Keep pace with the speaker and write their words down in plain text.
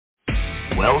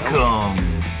Welcome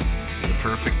to the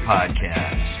Perfect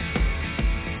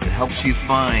Podcast. It helps you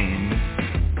find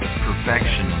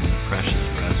perfection in the precious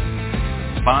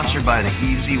present. Sponsored by the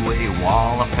Easy Way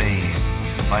Wall of Fame.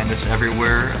 Find us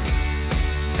everywhere,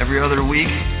 every other week.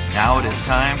 Now it is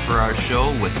time for our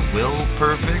show with Will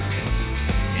Perfect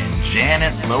and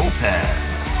Janet Lopez.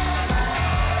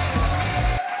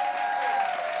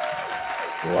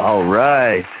 Well, all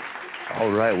right.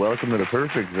 Welcome to the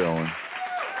Perfect Zone.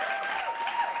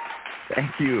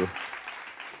 Thank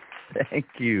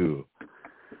you.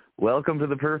 Welcome to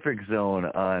the Perfect Zone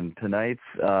on tonight's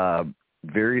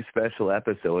very special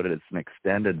episode. It's an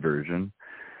extended version,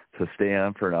 so stay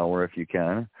on for an hour if you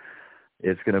can.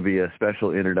 It's going to be a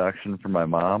special introduction from my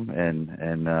mom,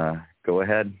 and go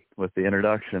ahead with the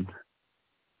introduction.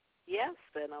 Yes,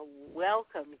 and a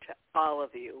welcome to all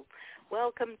of you.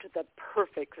 Welcome to the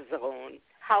Perfect Zone.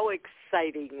 How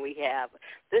exciting we have.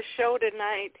 This show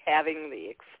tonight, having the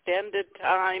extended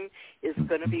time, is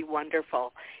going to be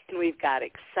wonderful. And we've got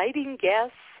exciting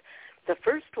guests. The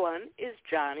first one is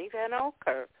Johnny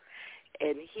Venokur,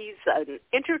 and he's an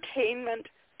entertainment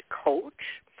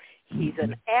coach. He's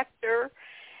an actor,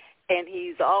 and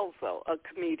he's also a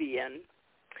comedian.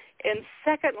 And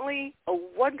secondly, a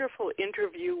wonderful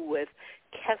interview with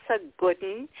Kessa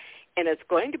Gooden, and it's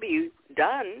going to be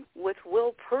done with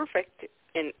Will Perfect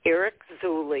and Eric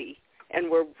Zuley. And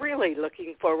we're really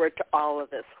looking forward to all of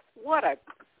this. What a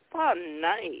fun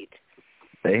night.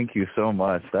 Thank you so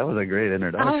much. That was a great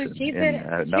introduction. Oh, she did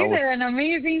an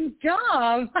amazing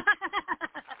job.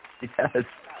 Yes.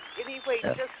 Anyway,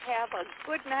 just have a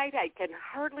good night. I can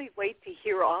hardly wait to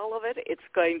hear all of it. It's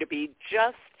going to be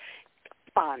just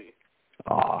fun.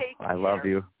 Oh, I love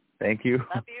you. Thank you.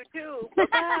 Love you too.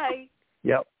 Bye-bye.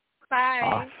 Yep.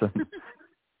 Bye. Awesome.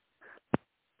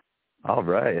 All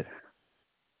right.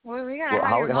 Well,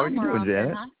 how are you doing,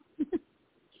 Janet? Huh?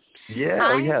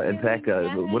 Yeah. In fact,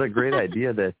 what a great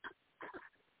idea that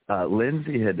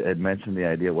Lindsay had mentioned the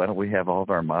idea. Why don't we have all of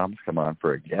our moms come on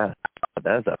for a guest?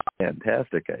 That's a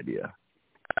fantastic idea.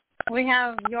 We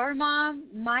have your mom,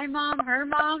 my mom, her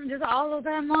mom, just all of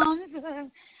them moms.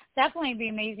 Definitely be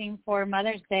amazing for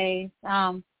Mother's Day,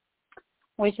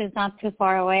 which is not too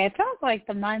far away. It feels like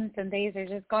the months and days are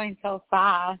just going so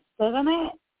fast, doesn't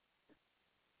it?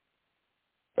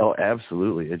 Oh,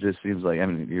 absolutely. It just seems like,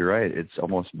 you're right. It's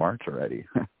almost March already.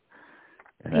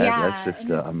 And that's just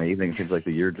amazing. It seems like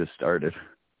the year just started.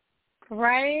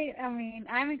 Right.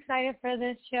 I'm excited for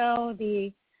this show.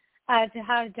 To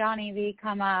have Johnny V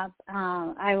come up.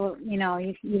 I will. You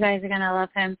guys are gonna love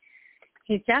him.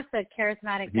 He's just a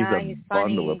charismatic guy. He's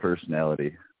funny. Bundle of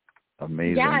personality.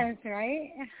 Amazing. Yes,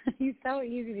 right. He's so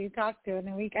easy to talk to. And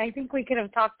I think we could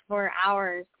have talked for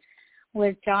hours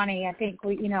with Johnny. I think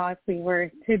if we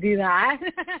were to do that.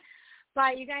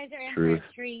 But you guys are in for a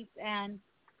treat, and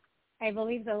I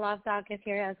believe the Love Doc is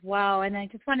here as well. And I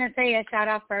just want to say a shout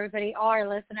out for everybody, all our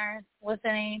listeners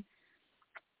listening.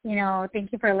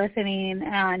 Thank you for listening.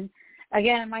 And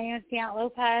again, my name is Janet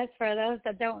Lopez. For those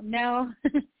that don't know,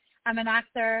 I'm an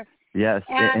actor. Yes,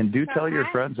 and do tell your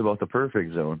friends about the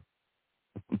Perfect Zone.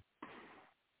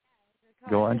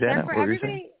 Go on, Janet. What were you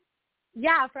saying?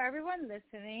 Yeah, for everyone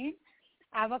listening,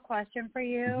 I have a question for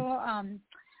you,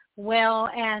 Will,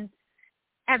 and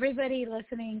everybody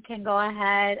listening can go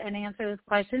ahead and answer this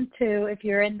question too if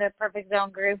you're in the Perfect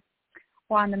Zone group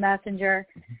or on the Messenger.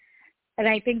 And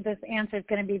I think this answer is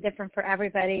going to be different for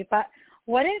everybody. But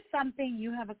what is something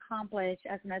you have accomplished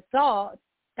as an adult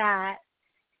that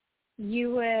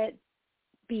you would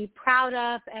be proud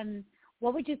of, and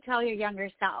what would you tell your younger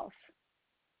self?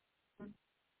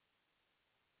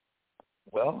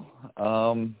 Well,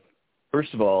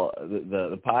 first of all,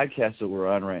 the podcast that we're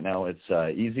on right now,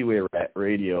 it's Easy Way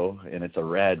Radio, and it's a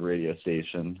rad radio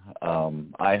station.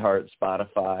 iHeart,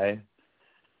 Spotify,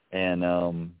 and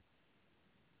I'll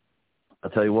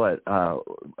tell you what,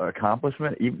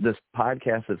 accomplishment, even this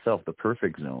podcast itself, The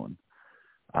Perfect Zone,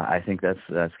 I think that's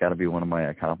got to be one of my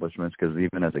accomplishments, because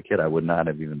even as a kid, I would not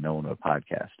have even known what a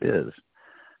podcast is.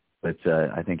 But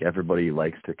I think everybody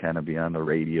likes to kind of be on the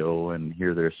radio and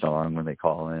hear their song when they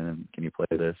call in, and can you play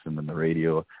this? And then the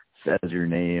radio says your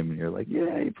name, and you're like,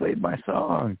 yeah, you played my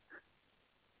song.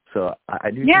 So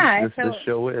I do think this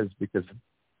show is, because...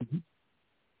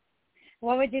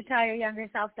 What would you tell your younger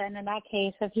self then in that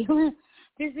case if you were,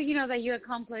 that you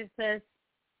accomplished this,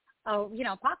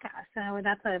 podcast?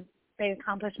 That's a big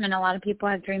accomplishment. A lot of people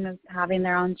have dreamed of having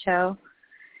their own show.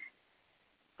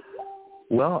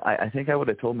 Well, I think I would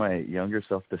have told my younger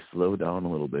self to slow down a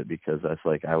little bit, because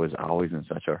I was always in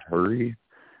such a hurry.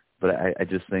 But I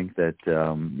just think that,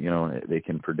 they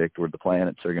can predict where the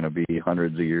planets are going to be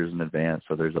hundreds of years in advance.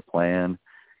 So there's a plan,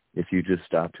 if you just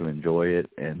stop to enjoy it,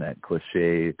 and that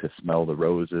cliche to smell the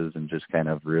roses and just kind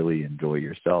of really enjoy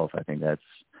yourself, I think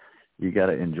you got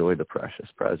to enjoy the precious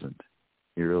present.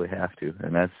 You really have to.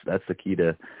 And that's the key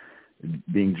to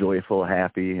being joyful,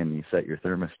 happy, and you set your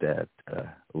thermostat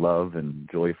love and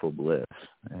joyful bliss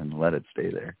and let it stay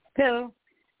there. So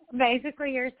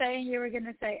basically you're saying you were going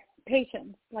to say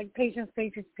patience, like patience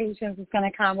is going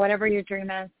to come. Whatever your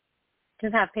dream is,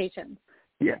 just have patience.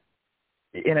 Yeah.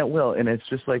 And it will. And it's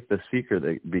just like The Secret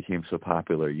that became so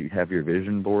popular. You have your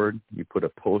vision board, you put a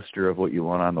poster of what you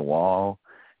want on the wall,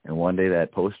 and one day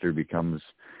that poster becomes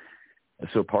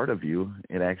so part of you,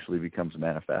 it actually becomes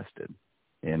manifested.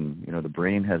 And, the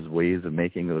brain has ways of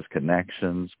making those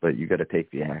connections, but you got to take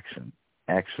the action.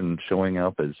 Action showing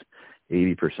up is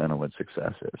 80% of what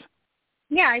success is.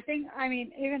 Yeah,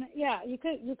 you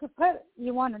could put,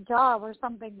 you want a job or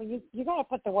something, but you got to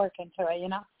put the work into it, You're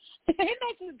not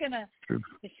just going to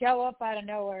show up out of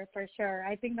nowhere, for sure.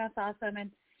 I think that's awesome.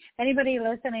 And anybody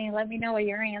listening, let me know what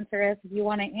your answer is. If you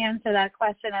want to answer that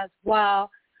question as well,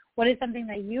 what is something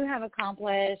that you have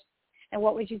accomplished, and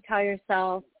what would you tell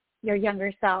yourself, your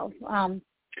younger self,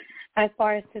 as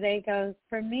far as today goes?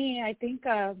 For me, I think,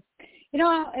 when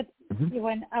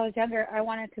I was younger, I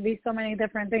wanted to be so many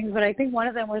different things, but I think one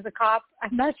of them was a cop.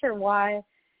 I'm not sure why.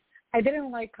 I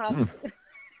didn't like cops,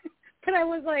 but I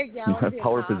was like, yeah, I'll be a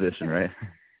power cop. position, right?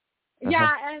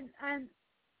 Yeah, and that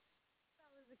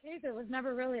was the case. It was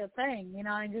never really a thing,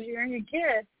 and just you're a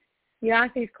kid. You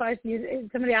ask these questions,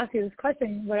 somebody asks you this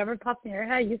question, whatever pops in your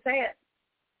head, you say it.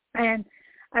 And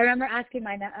I remember asking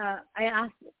I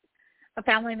asked a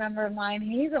family member of mine,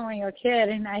 he's only a kid,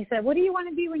 and I said, what do you want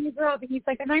to be when you grow up? And he's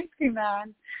like, an ice cream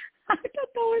man. I thought that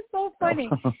was so funny.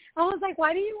 I was like,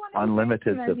 why do you want to unlimited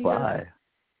be an ice cream man? supply.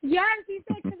 Yes, he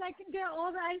said, because I can get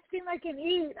all the ice cream I can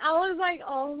eat. I was like,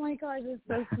 oh, my gosh, it's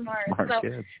so smart. So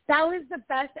kid. That was the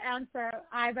best answer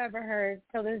I've ever heard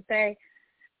till this day.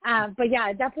 But, yeah,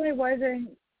 it definitely wasn't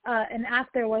an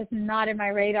actor was not in my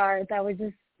radar. That would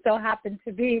just so happen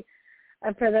to be,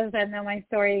 for those that know my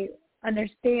story,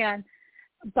 understand.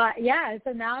 But, yeah,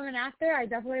 so now I'm an actor. I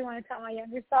definitely want to tell my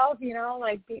younger self,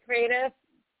 be creative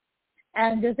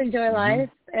and just enjoy life.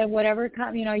 And whatever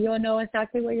comes, you'll know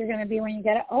exactly what you're going to be when you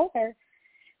get older.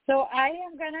 So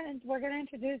we're going to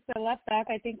introduce the left doc.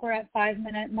 I think we're at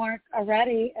 5-minute mark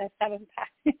already at 7 past.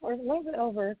 We're a little bit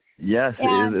over. Yes,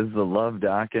 it is the Love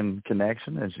Doc and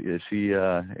Connection. Is she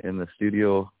in the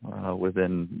studio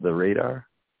within the radar?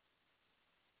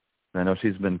 I know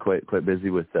she's been quite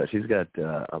busy with that. She's got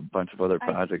a bunch of other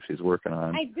projects she's working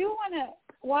on. I do want to,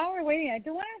 while we're waiting, I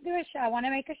want to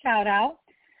make a shout out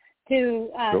to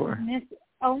Miss.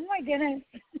 Oh my goodness!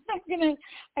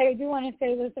 I do want to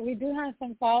say this. We do have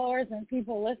some followers and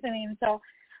people listening, so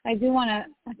I do want to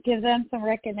give them some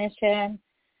recognition.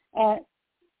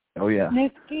 Oh yeah,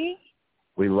 Niski.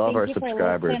 We love our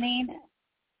subscribers.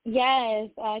 Yes,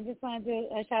 I just want to do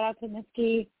a shout out to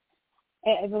Niski.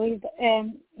 I believe,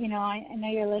 and I know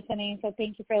you're listening, so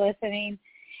thank you for listening.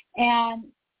 And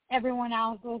everyone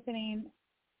else listening,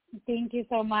 thank you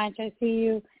so much. I see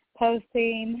you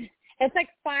posting. It's like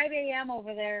 5 a.m.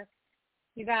 over there,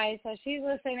 you guys. So she's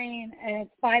listening, and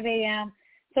it's 5 a.m.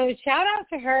 So shout out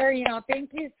to her.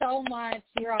 Thank you so much.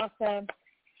 You're awesome.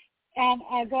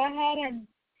 And go ahead and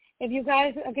if you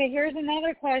guys, okay, here's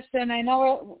another question. I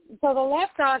know, so the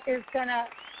left doc is going to.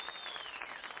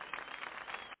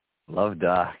 Love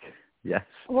Doc, yes.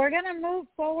 We're going to move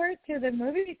forward to the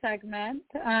movie segment.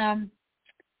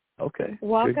 Okay,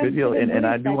 welcome good deal. And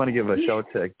I do segment. want to give a shout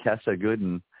to Kessa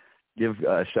Gooden. Give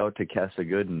a shout to Kessa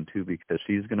Gooden, too, because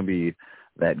she's going to be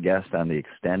that guest on the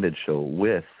extended show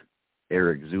with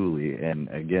Eric Zuli. And,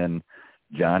 again,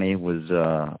 Johnny was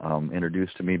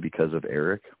introduced to me because of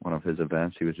Eric, one of his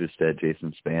events. He was just at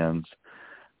Jason Span's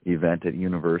event at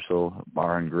Universal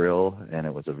Bar and Grill, and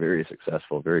it was a very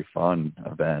successful, very fun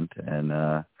event. And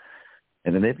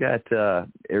then they've got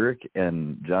Eric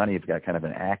and Johnny have got kind of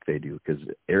an act they do, because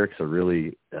Eric's a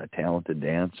really talented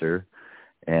dancer,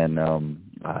 and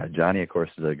Johnny, of course,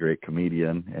 is a great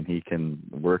comedian, and he can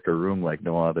work a room like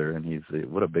no other, and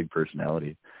what a big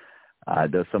personality.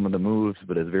 Does some of the moves,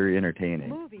 but is very entertaining.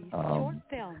 Movies, short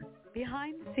films,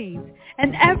 behind the scenes,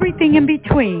 and everything in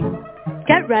between.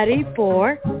 Get ready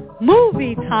for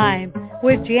Movie Time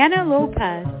with Gianna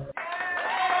Lopez.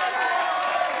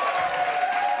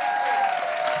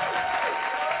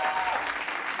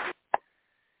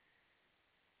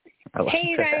 Hey,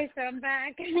 you guys, so I'm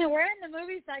back. We're in the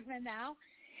movie segment now.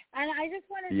 And I just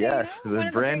want to say, yes, one of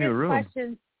the brand new room.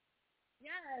 Questions.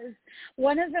 Yes.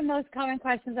 One of the most common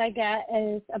questions I get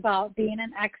is about being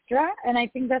an extra. And I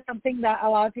think that's something that a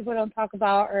lot of people don't talk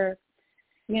about or,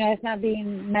 it's not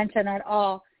being mentioned at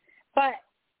all. But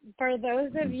for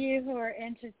those of you who are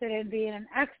interested in being an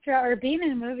extra or being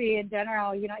in a movie in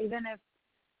general, even if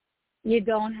you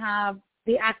don't have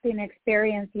the acting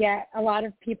experience yet, a lot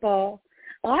of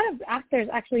actors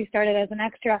actually started as an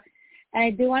extra. And I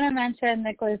do want to mention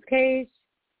Nicolas Cage.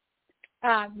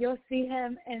 You'll see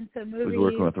him in some movies. He's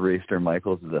working with Racer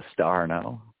Michaels as a star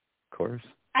now, of course.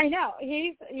 I know.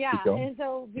 And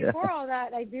so before all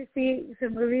that, I do see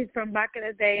some movies from back in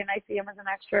the day, and I see him as an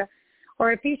extra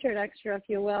or a featured extra, if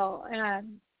you will.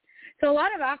 And so a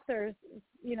lot of actors,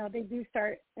 they do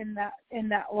start in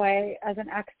that way as an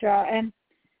extra. And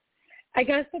I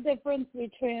guess the difference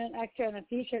between an extra and a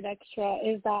featured extra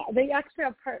is that the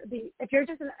extra if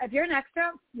you're an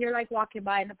extra, you're like walking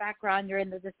by in the background, you're in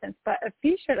the distance. But a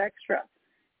featured extra,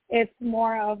 it's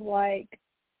more of like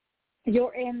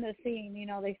you're in the scene.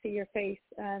 They see your face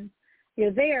and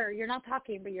you're there. You're not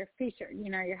talking, but you're featured.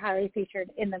 You're highly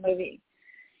featured in the movie.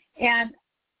 And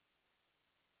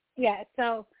yeah,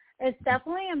 so it's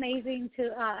definitely amazing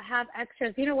to have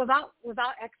extras.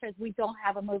 Without extras, we don't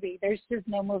have a movie. There's just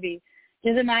no movie.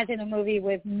 Just imagine a movie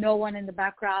with no one in the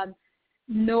background,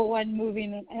 no one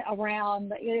moving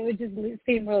around. It would just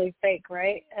seem really fake,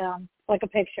 right? Like a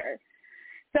picture.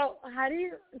 So what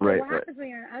happens when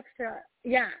you're an extra?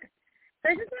 Yeah. So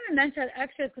I just want to mention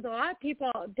extras because a lot of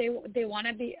people, they want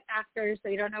to be actors,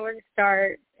 they don't know where to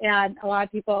start, and a lot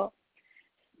of people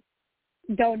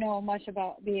don't know much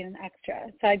about being an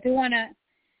extra. So I do want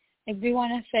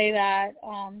to say that.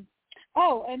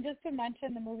 And just to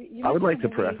mention the movie. I would like to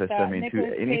preface.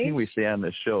 Anything we say on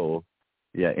the show,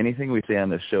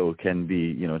 can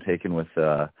be taken with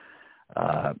a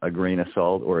grain of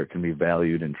salt, or it can be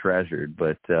valued and treasured.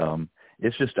 But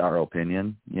it's just our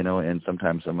opinion, And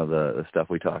sometimes some of the stuff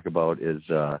we talk about is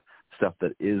stuff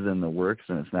that is in the works,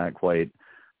 and it's not quite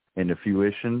into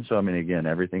fruition. So again,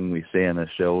 everything we say on the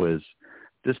show is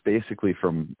just basically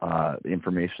from the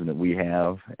information that we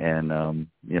have, and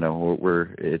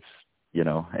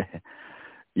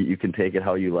you can take it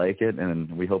how you like it,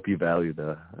 and we hope you value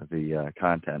the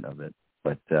content of it.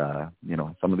 But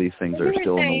some of these things are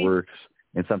still in the works,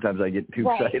 and sometimes I get too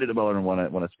excited about them and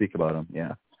want to speak about them.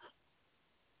 Yeah.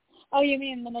 Oh, you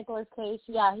mean the Nicolas Cage?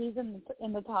 Yeah, he's in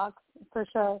the talks for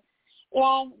sure.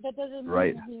 Yeah, that doesn't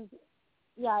mean he's.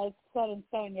 Yeah, it's set in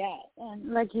stone yet.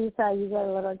 And like you said, you get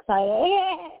a little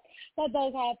excited. That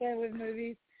does happen with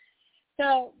movies.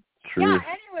 So, True. Yeah,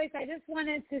 anyways, I just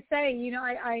wanted to say,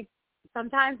 I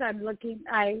sometimes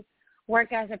I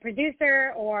work as a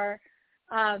producer or,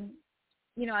 as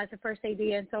a first AD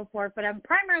and so forth, but I'm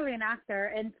primarily an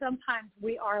actor, and sometimes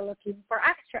we are looking for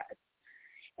extras.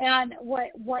 And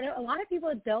what a lot of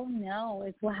people don't know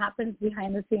is what happens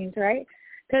behind the scenes, right?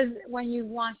 Because when you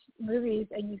watch movies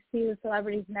and you see the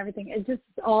celebrities and everything, it just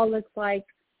all looks like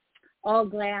all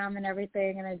glam and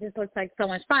everything, and it just looks like so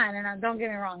much fun. And don't get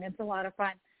me wrong, it's a lot of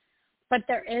fun. But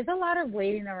there is a lot of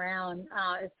waiting around,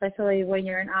 especially when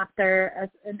you're an actor, as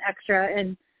an extra,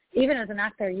 and even as an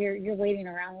actor, you're waiting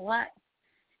around a lot.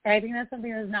 And I think that's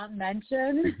something that's not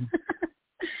mentioned.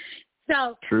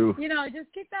 So, True.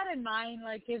 Just keep that in mind.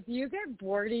 Like, if you get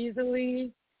bored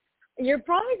easily, you're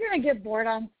probably going to get bored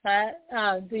on set.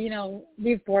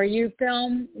 Before you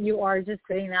film, you are just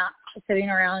sitting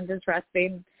around just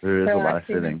resting. There is a lot of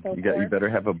sitting. You better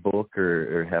have a book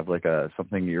or have like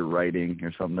something you're writing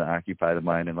or something to occupy the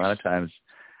mind. And a lot of times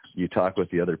you talk with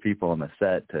the other people on the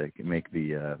set to make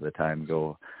the time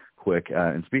go quick.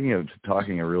 And speaking of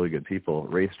talking to really good people,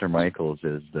 Racer Michaels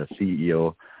is the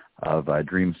CEO of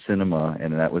Dream Cinema,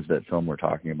 and that was that film we're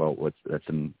talking about. That's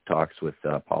in talks with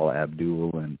Paula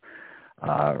Abdul and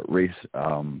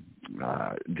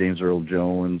James Earl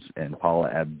Jones and Paula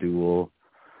Abdul.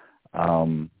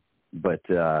 But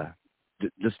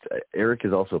just Eric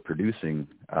is also co-producing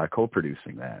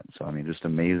that. So just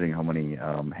amazing how many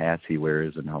hats he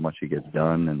wears and how much he gets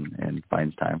done and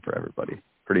finds time for everybody.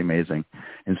 Pretty amazing.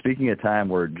 And speaking of time,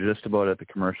 we're just about at the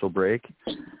commercial break.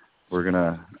 We're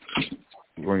gonna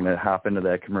hop into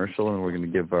that commercial, and we're gonna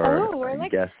give our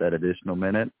guests that additional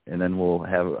minute, and then we'll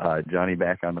have Johnny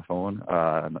back on the phone,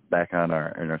 back in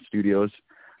our studios,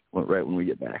 right when we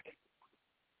get back.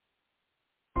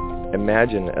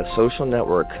 Imagine a social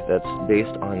network that's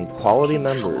based on quality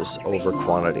members over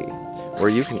quantity, where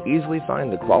you can easily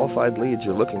find the qualified leads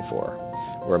you're looking for,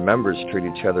 where members treat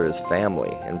each other as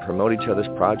family and promote each other's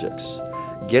projects.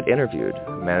 Get interviewed,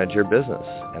 manage your business,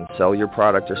 and sell your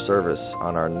product or service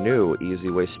on our new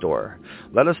EasyWay store.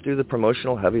 Let us do the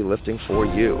promotional heavy lifting for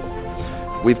you.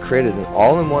 We've created an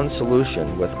all-in-one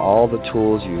solution with all the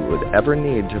tools you would ever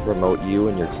need to promote you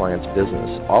and your client's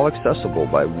business, all accessible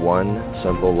by one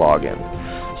simple login.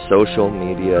 social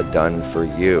media done for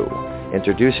you.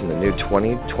 Introducing the new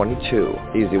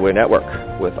 2022 Easy Way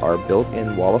Network with our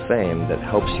built-in wall of fame that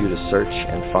helps you to search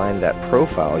and find that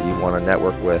profile you want to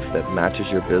network with that matches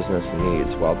your business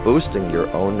needs while boosting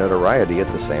your own notoriety at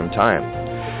the same time.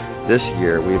 This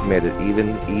year, we've made it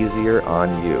even easier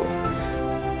on you.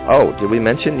 Oh, did we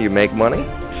mention you make money?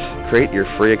 Create your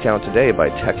free account today by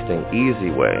texting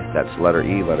EasyWay, that's letter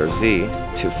E, letter Z,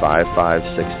 to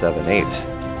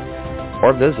 55678.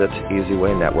 Or visit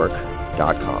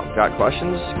easywaynetwork.com. Got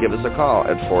questions? Give us a call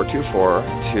at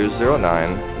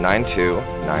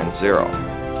 424-209-9290.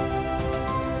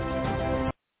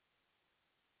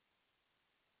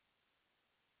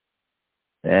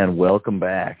 And welcome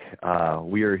back.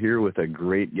 We are here with a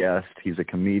great guest. He's a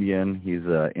comedian. He's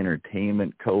an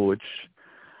entertainment coach.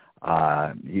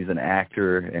 He's an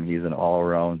actor, and he's an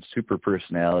all-around super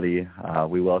personality.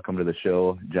 We welcome to the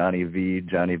show Johnny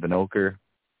Venokur.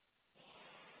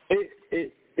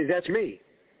 That's me.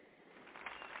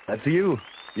 That's you.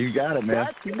 You got it, man.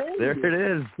 That's me. There it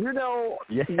is. You know,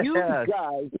 yes. You guys,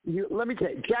 let me tell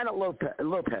you, Janet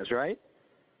Lopez, right?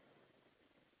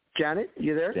 Janet,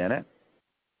 you there? Janet?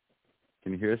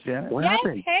 Can you hear us, Janet? What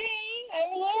happened? Hey,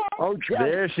 I'm here. Oh,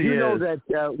 Janet, there she you is. know that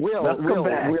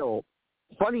Will.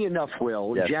 Funny enough,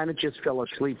 Will, yes. Janet just fell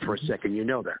asleep for a second. You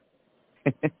know that.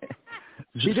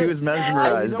 She was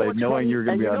mesmerized by knowing you were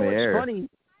going to be on the air. Funny?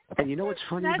 And you know what's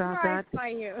funny about that? By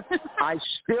you. I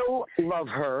still love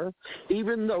her,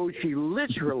 even though she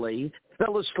literally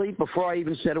fell asleep before I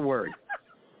even said a word.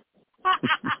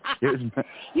 You just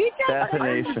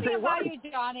fascination. about you,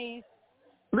 Johnny.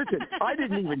 Listen, I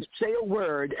didn't even say a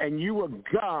word, and you were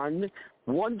gone.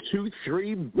 1, 2,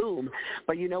 3, boom.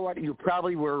 But you know what? You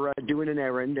probably were doing an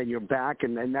errand, and you're back,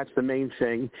 and that's the main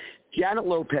thing. Janet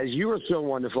Lopez, you are so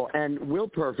wonderful. And Will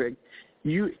Perfect,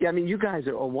 you guys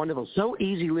are wonderful. So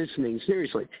easy listening,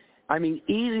 seriously. I mean,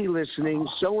 easy listening,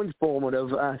 so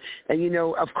informative, and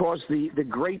of course, the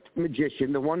great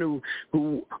magician, the one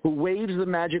who waves the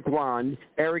magic wand,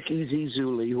 Eric E.Z.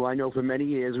 Zuli, who I know for many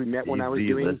years. We met when I was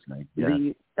doing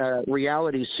the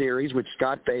reality series with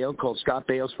Scott Baio called Scott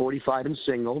Baio's 45 and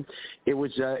Single. It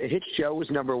was a hit show. It was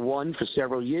 #1 for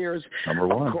several years.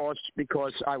 #1. Of course,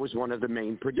 because I was one of the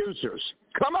main producers.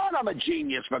 Come on, I'm a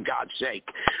genius, for God's sake.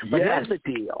 But yes.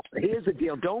 Here's the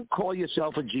deal. Don't call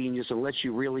yourself a genius unless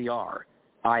you really are.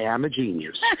 I am a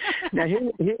genius. Now,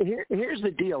 here's the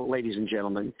deal, ladies and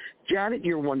gentlemen. Janet,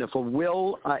 you're wonderful.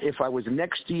 Will, if I was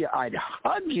next to you, I'd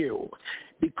hug you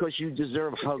because you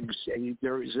deserve hugs and you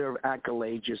deserve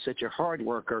accolades. You're such a hard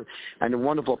worker and a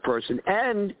wonderful person,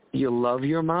 and you love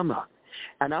your mama.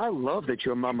 And I love that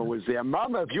your mama was there.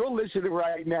 Mama, if you're listening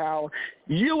right now,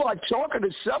 you are talking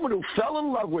to someone who fell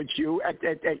in love with you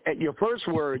at your first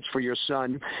words for your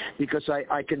son, because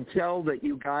I can tell that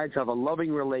you guys have a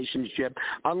loving relationship,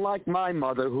 unlike my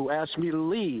mother, who asked me to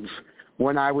leave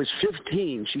when I was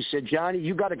 15. She said, Johnny,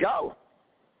 you got to go.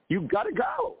 You got to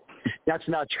go. That's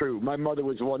not true. My mother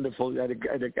was wonderful and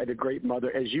a great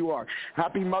mother, as you are.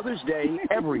 Happy Mother's Day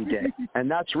every day, and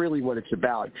that's really what it's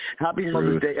about. Happy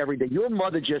Mother's Day every day. Your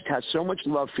mother just has so much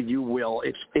love for you, Will.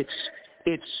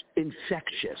 It's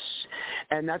infectious,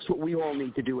 and that's what we all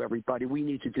need to do, everybody. We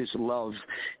need to just love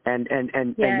and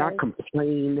not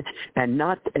complain and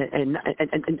not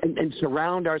and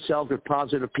surround ourselves with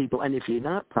positive people. And if you're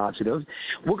not positive,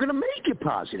 we're going to make you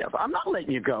positive. I'm not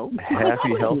letting you go.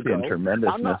 Happy, healthy, and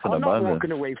tremendousness and abundance. I'm not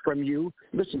walking away from you.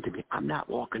 Listen to me. I'm not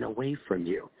walking away from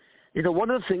you. You know, one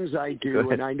of the things I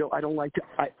do, and I know I don't like to.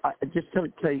 I just tell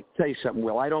you something,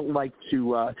 Will. I don't like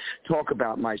to talk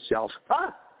about myself.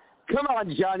 Come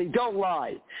on, Johnny, don't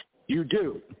lie. You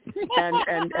do.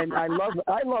 And I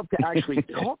love to actually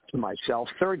talk to myself,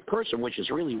 third person, which is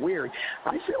really weird.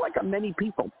 I feel like I'm many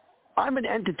people. I'm an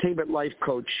entertainment life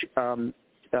coach,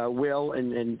 Will,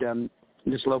 and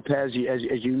Ms. Lopez,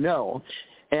 as you know,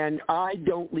 and I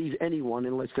don't leave anyone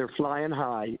unless they're flying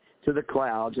high to the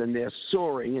clouds and they're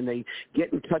soaring and they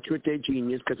get in touch with their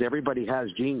genius, because everybody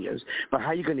has genius. But how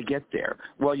are you going to get there?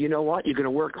 Well, you know what? You're going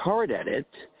to work hard at it.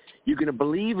 You're going to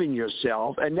believe in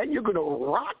yourself, and then you're going to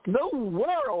rock the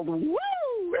world. Woo!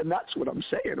 And that's what I'm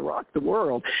saying, rock the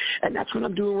world. And that's what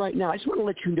I'm doing right now. I just want to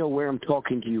let you know where I'm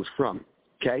talking to you from,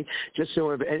 okay? Just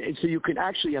so you can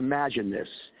actually imagine this.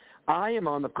 I am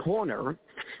on the corner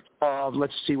of,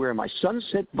 let's see, where am I?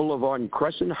 Sunset Boulevard and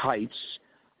Crescent Heights,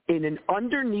 in an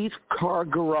underneath car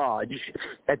garage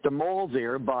at the mall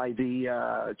there by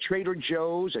the Trader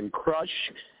Joe's and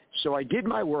Crush. So I did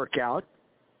my workout.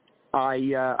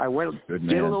 I went,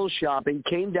 did a little shopping,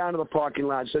 came down to the parking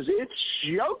lot, says, it's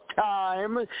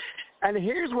showtime. And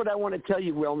here's what I want to tell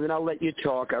you, Will, and then I'll let you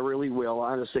talk. I really will,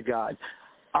 honest to God.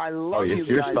 I love you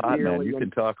you're guys spot, dearly. man. You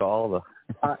can talk all the.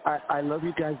 I love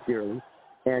you guys dearly.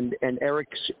 And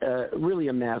Eric's really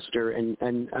a master, and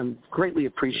I'm greatly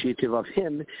appreciative of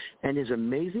him and his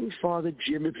amazing father,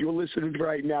 Jim. If you're listening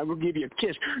right now, we'll give you a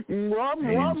kiss.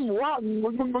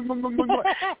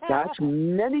 That's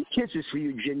many kisses for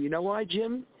you, Jim. You know why,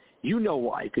 Jim? You know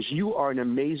why, because you are an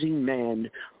amazing man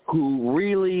who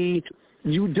really,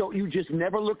 you just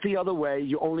never look the other way.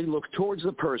 You only look towards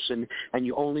the person, and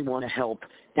you only want to help.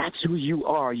 That's who you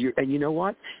are. And you know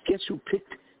what? Guess who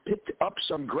picked up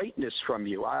some greatness from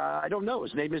you? I don't know.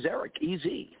 His name is Eric.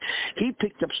 Easy. He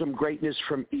picked up some greatness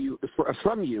from you,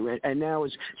 and now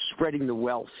is spreading the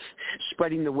wealth.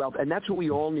 And that's what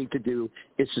we all need to do,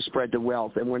 is to spread the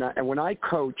wealth. And when I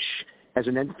coach as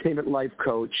an entertainment life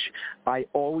coach, I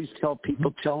always tell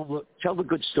people, tell the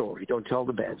good story. Don't tell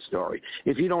the bad story.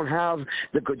 If you don't have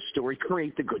the good story,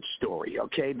 create the good story,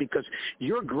 okay? Because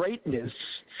your greatness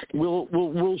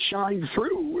will shine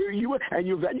through. And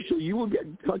eventually you will get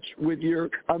in touch with your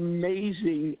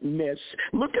amazingness.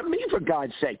 Look at me, for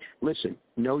God's sake. Listen,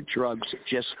 no drugs,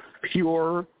 just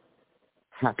pure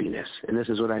happiness, and this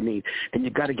is what I mean. And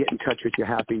you've got to get in touch with your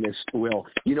happiness, Will.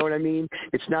 You know what I mean?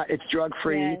 It's drug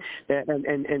free, yes.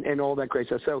 and all that great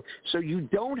stuff. So you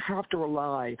don't have to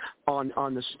rely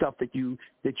on the stuff that you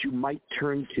might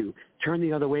turn to. Turn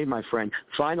the other way, my friend.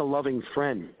 Find a loving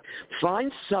friend.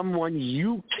 Find someone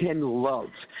you can love,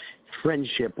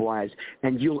 friendship-wise,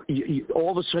 and you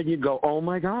all of a sudden you go, oh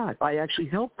my God, I actually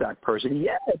helped that person.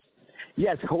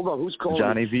 Yes, hold on. Who's calling?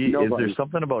 Johnny V, Nobody. Is there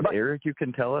something about Eric you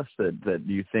can tell us that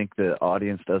you think the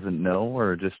audience doesn't know,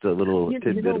 or just a little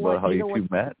tidbit about how you two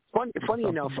met? Funny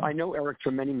enough, I know Eric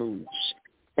for many moons.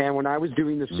 And when I was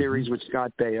doing the series with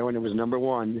Scott Baio, and it was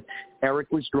 #1,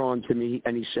 Eric was drawn to me,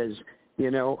 and he says,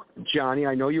 Johnny,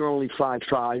 I know you're only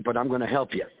 5'5", but I'm going to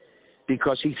help you.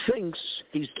 Because he thinks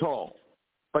he's tall.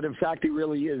 But in fact, he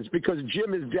really is. Because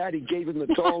Jim, his daddy, gave him the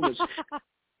tallness.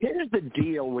 Here's the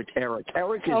deal with Eric.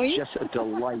 Eric is just a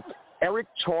delight. Eric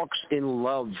talks in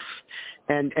love,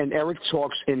 and Eric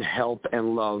talks in help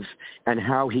and love, and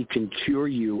how he can cure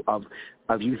you of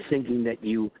you thinking that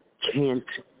you can't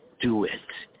do it,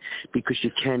 because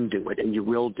you can do it, and you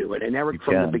will do it. And Eric,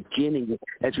 from the beginning,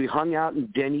 as we hung out in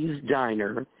Denny's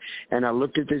Diner, and I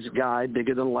looked at this guy,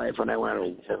 bigger than life, and I went,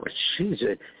 oh,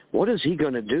 Jesus, what is he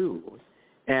going to do?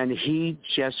 And he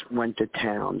just went to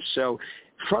town. So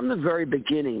from the very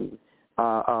beginning,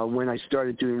 when I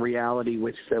started doing reality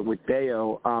with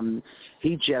Baio,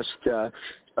 he just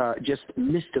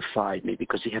mystified me,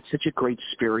 because he had such a great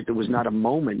spirit. There was not a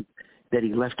moment that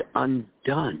he left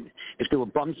undone. If there were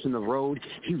bumps in the road,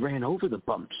 he ran over the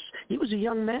bumps. He was a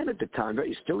young man at the time, right?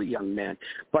 He's still a young man.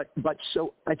 But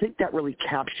so I think that really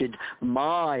captured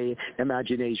my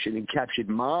imagination and captured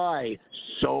my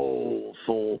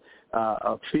soulful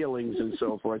feelings and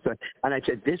so forth. And I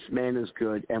said, this man is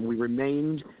good. And we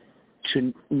remained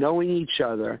to knowing each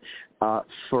other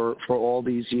for all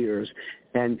these years.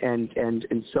 And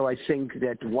so I think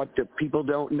that what the people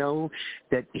don't know,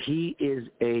 that he is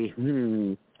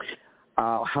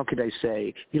how could I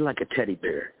say, he's like a teddy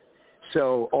bear.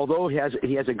 So although he has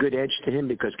a good edge to him,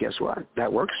 because guess what?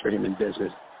 That works for him in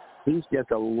business. He's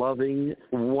just a loving,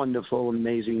 wonderful,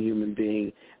 amazing human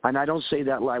being. And I don't say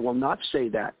that, I will not say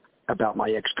that about my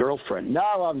ex-girlfriend. No,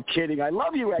 I'm kidding. I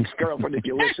love you, ex-girlfriend, if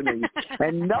you're listening.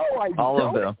 And no, I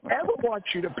don't ever want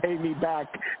you to pay me back.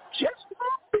 Just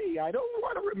me. I don't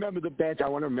want to remember the bad. I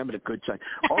want to remember the good times.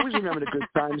 Always remember the good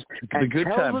times. The good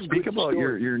times. Speak about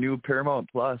your new Paramount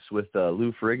Plus with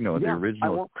Lou Ferrigno, the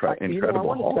original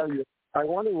Incredible Hulk. I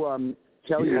want to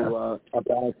tell you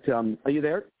about. Are you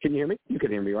there? Can you hear me? You can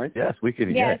hear me, right? Yes, we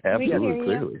can. Yes, absolutely,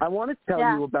 clearly. I want to tell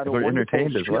you about a wonderful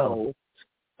show.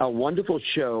 A wonderful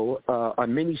show, a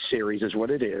mini-series is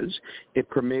what it is. It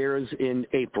premieres in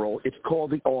April. It's called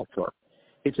The Author.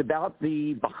 It's about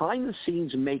the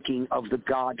behind-the-scenes making of The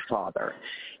Godfather.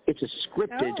 It's a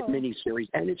scripted mini-series,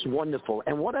 and it's wonderful.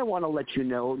 And what I want to let you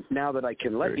know, now that I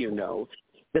can let you know,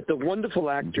 that the wonderful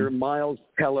actor Miles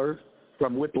Teller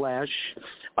from Whiplash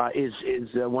is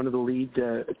one of the lead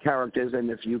characters. And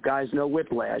if you guys know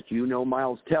Whiplash, you know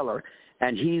Miles Teller.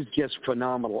 And he's just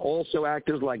phenomenal. Also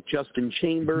actors like Justin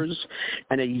Chambers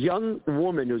and a young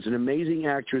woman who's an amazing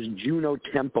actress, Juno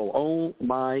Temple. Oh,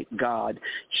 my God.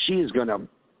 She is going to,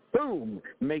 boom,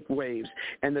 make waves.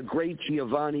 And the great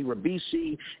Giovanni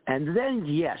Ribisi. And then,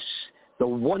 yes, the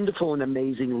wonderful and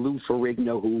amazing Lou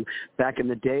Ferrigno, who back in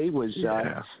the day was,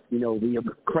 the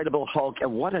Incredible Hulk.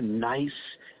 And what a nice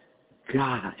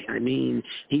guy. I mean,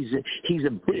 he was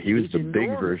the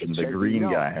big version, the green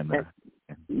guy in there.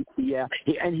 Yeah,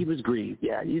 and he was green.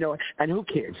 Yeah, you know, and who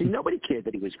cared? See, nobody cared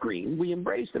that he was green. We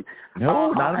embraced him.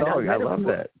 No, not at all. I love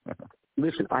that.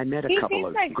 Listen, I met a couple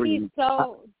of like green. He's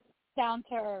so down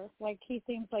to earth. Like, he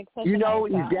seems like such you a know,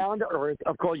 nice he's guy. down to earth.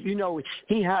 Of course, you know,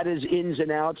 he had his ins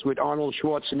and outs with Arnold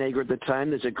Schwarzenegger at the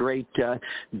time. There's a great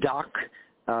doc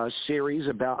series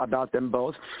about them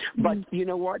both. But you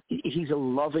know what? He's a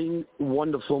loving,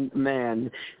 wonderful man,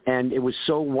 and it was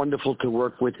so wonderful to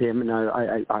work with him, and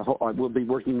I hope I will be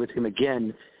working with him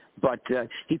again. But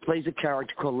he plays a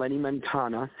character called Lenny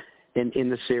Montana in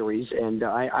the series, and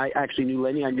I actually knew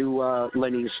Lenny. I knew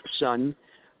Lenny's son.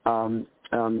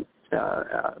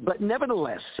 But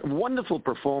nevertheless, wonderful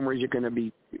performers.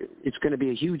 It's going to be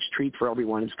a huge treat for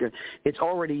everyone. It's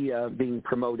already being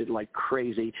promoted like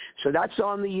crazy. So that's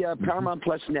on the Paramount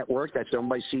Plus network. That's owned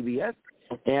by CBS,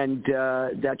 and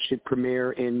that should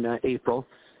premiere in April.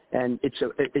 And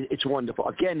it's wonderful.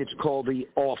 Again, it's called The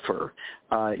Offer.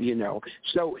 You know,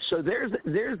 so there's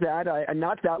that.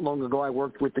 Not that long ago, I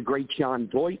worked with the great Jon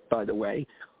Voight, by the way,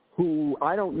 who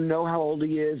I don't know how old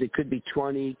he is. It could be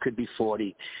 20, could be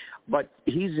 40. But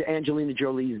he's Angelina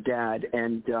Jolie's dad,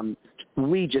 and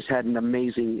we just had an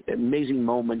amazing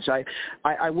moments.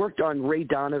 I worked on Ray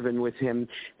Donovan with him,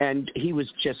 and he was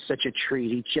just such a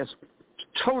treat. He just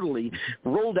totally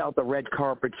rolled out the red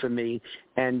carpet for me,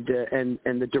 and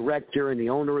the director and the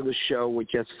owner of the show were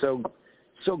just so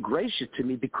gracious to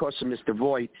me because of Mr.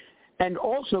 Voight, and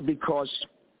also because,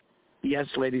 yes,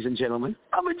 ladies and gentlemen,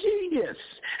 I'm a genius.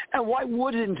 And why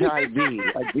wouldn't I be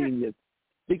a genius?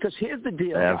 Because here's the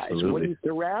deal, guys. When you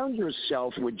surround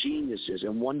yourself with geniuses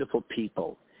and wonderful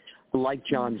people like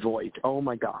Jon Voight, oh,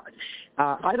 my God.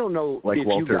 I don't know like if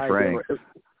Walter you guys Frank.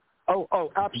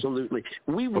 Oh, absolutely.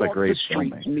 We walked the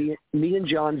streets, me and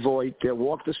Jon Voight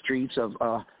walked the streets of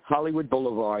Hollywood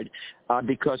Boulevard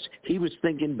because he was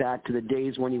thinking back to the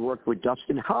days when he worked with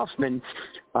Dustin Hoffman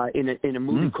in a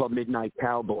movie called Midnight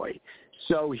Cowboy.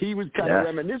 So he was kind of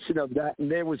reminiscent of that, and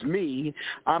there was me.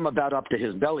 I'm about up to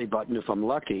his belly button if I'm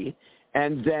lucky.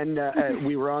 And then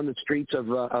we were on the streets of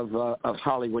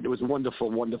Hollywood. It was wonderful,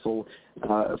 wonderful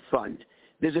fun.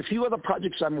 There's a few other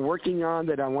projects I'm working on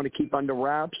that I want to keep under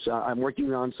wraps. I'm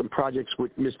working on some projects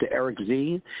with Mr. Eric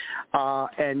Z.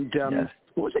 What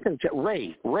was I going to say?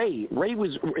 Ray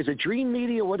is it Dream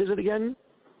Media? What is it again?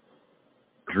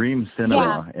 Dream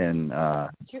Cinema, and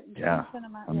Dream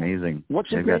Cinema, amazing.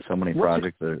 They've got so many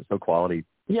projects that are so quality.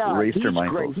 Yeah, Racer he's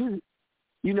Michaels. great.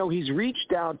 You know, he's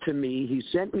reached out to me. He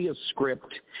sent me a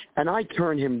script, and I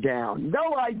turned him down.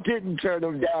 No, I didn't turn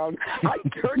him down. I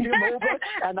turned him over,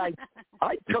 and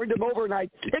I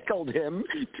tickled him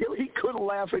till he couldn't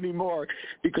laugh anymore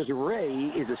because Ray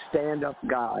is a stand-up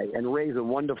guy, and Ray's a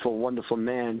wonderful, wonderful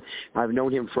man. I've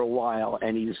known him for a while,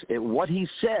 and what he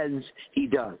says, he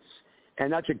does.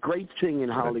 And that's a great thing in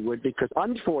Hollywood because,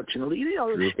 unfortunately, you know,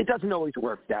 it doesn't always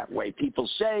work that way. People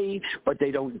say, but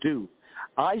they don't do.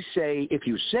 I say, if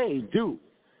you say, do.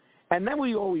 And then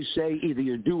we always say either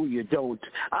you do or you don't.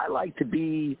 I like to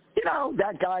be, you know,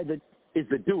 that guy that is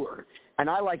the doer. And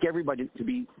I like everybody to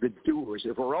be the doers.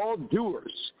 If we're all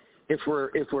doers, if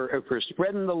we're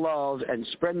spreading the love and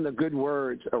spreading the good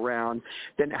words around,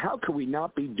 then how can we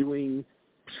not be doing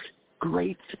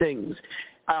great things?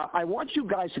 I want you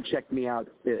guys to check me out,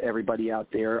 everybody out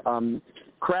there.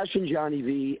 Crashin' Johnny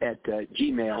V at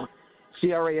Gmail.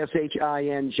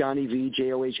 CRASHIN Johnny V,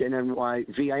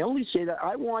 JOHNNYV. I only say that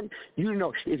I want you to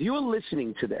know, if you're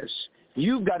listening to this,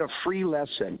 you've got a free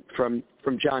lesson from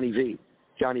Johnny V,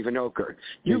 Johnny Venokur.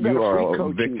 You've got a free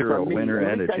coaching victor, from me. a winner,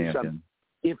 and a champion.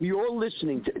 If you're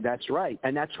listening to, that's right,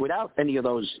 and that's without any of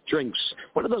those drinks.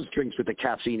 What are those drinks with the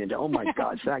caffeine in it? Oh, my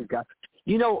God, thank God.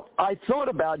 You know, I thought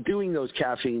about doing those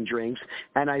caffeine drinks,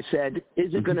 and I said,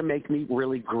 is it going to make me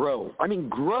really grow? I mean,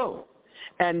 grow.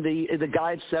 And the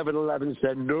guy at 7-Eleven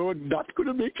said, no, not going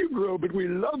to make you grow, but we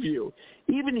love you.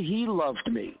 Even he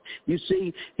loved me. You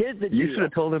see, here's the deal. You should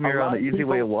have told him you're on the Easy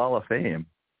Way Wall of Fame.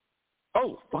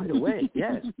 Oh, by the way,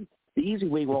 yes. The Easy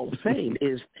Way Wall of Fame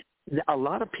is a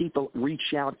lot of people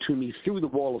reach out to me through the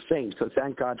Wall of Fame, so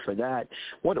thank God for that.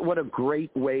 What a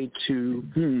great way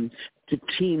to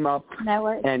team up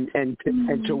and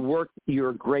to work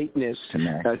your greatness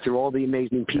through all the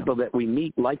amazing people that we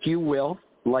meet, like you will.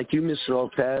 Like you, Miss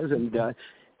Lopez, and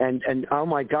oh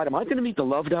my God, am I going to meet the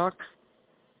Love Doc?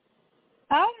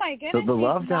 Oh my goodness, the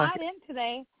Love Doc. Not in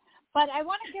today, but I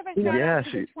want to give a shout out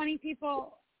to the 20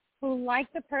 people who like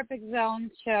the Perfect Zone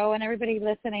show and everybody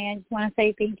listening. I just want to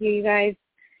say thank you guys,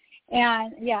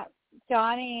 and yeah,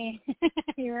 Johnny,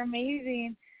 you're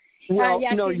amazing, Well,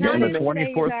 yes, no, she's you're And not the gonna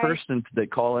say 24th that. person that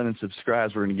call in and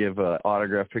subscribes, we're going to give an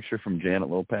autographed picture from Janet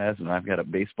Lopez, and I've got a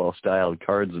baseball-styled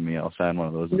cards of me. I'll sign one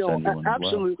of those and send you one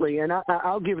absolutely, and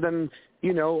I'll give them,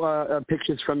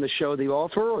 pictures from the show The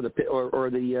Offer or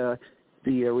the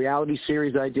reality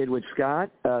series I did with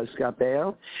Scott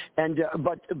Baio, and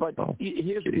but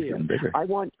here's the deal. I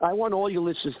want all your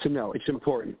listeners to know it's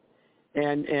important,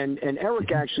 and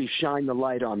Eric actually shined the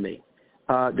light on me.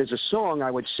 There's a song I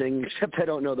would sing, except I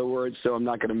don't know the words, so I'm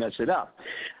not going to mess it up.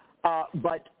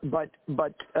 But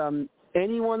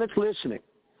anyone that's listening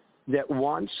that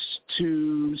wants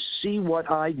to see what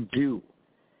I do,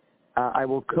 I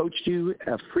will coach you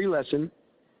a free lesson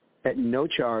at no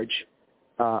charge.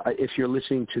 If you're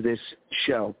listening to this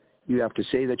show, you have to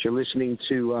say that you're listening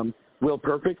to Will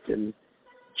Perfect and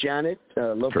Janet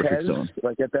Lopez. Did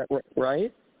I get that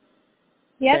right?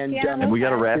 Yes, and we got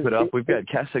to wrap it up. We've got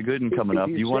Kessa Gooden coming up.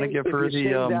 Do you want to give her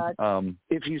the?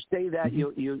 If you say that,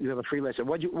 you have a free lesson.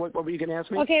 What were you going to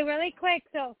ask me? Okay, really quick.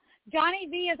 So Johnny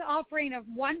V is offering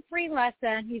one free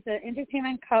lesson. He's an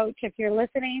entertainment coach. If you're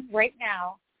listening right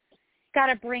now, got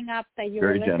to bring up that you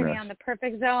were listening on the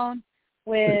Perfect Zone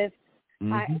with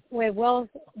Will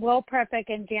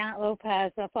Perfect and Janet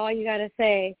Lopez. That's all you got to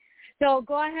say. So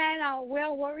go ahead,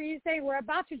 Will. What were you saying? We're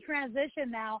about to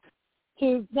transition now.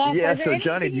 So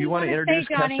Johnny, do you want to introduce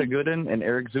Kessa Gooden and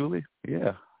Eric Zuley?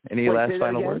 Yeah. Any last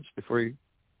final words before you?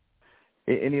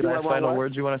 Any last final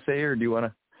words you want to say, or do you want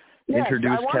to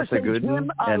introduce Kessa Gooden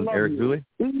and Eric Zuley?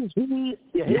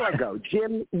 Here I go.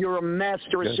 Jim, you're a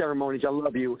master of ceremonies. I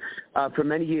love you for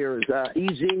many years.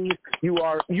 Easy, you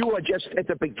are just at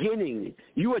the beginning.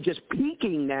 You are just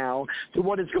peaking now to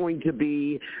what is going to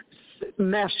be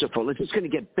masterful. It's just going to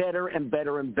get better and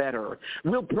better and better.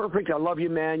 Real Perfect. I love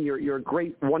you, man. You're a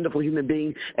great, wonderful human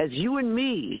being. As you and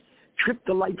me trip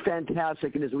the light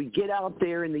fantastic, and as we get out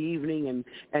there in the evening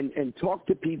and talk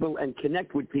to people and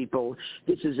connect with people,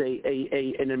 this is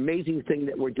an amazing thing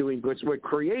that we're doing, because we're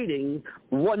creating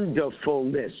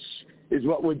wonderfulness is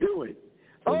what we're doing.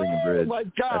 Building a bridge. Oh my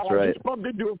God! That's right. I just bumped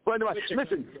into a friend of mine.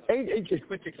 Listen,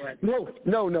 no.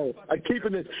 I'm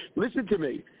keeping this. Listen to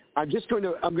me. I'm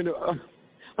going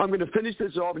to finish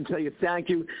this off and tell you thank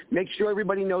you. Make sure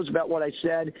everybody knows about what I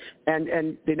said,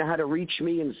 and they know how to reach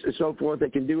me and so forth. They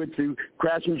can do it through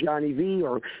Crashing Johnny V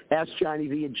or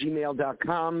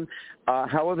AskJohnnyV@gmail.com.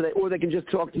 Or they can just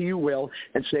talk to you, Will,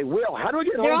 and say, Will, how do I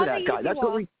get hold of that guy? That's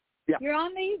what we. Yeah. You're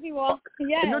on the Easy Wall.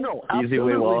 Yes. No. Easy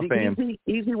Way Wall of Fame.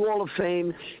 Easy Wall of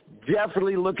Fame.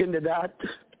 Definitely look into that.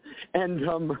 And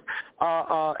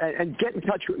get in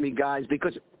touch with me, guys,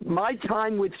 because my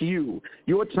time with you,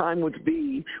 your time with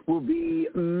me, will be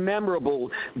memorable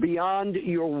beyond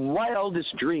your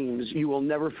wildest dreams. You will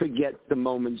never forget the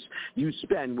moments you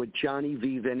spend with Johnny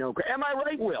V. Venokur. Am I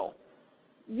right, Will?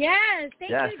 Yes.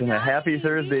 Thank you, Johnny. And a happy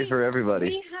Thursday for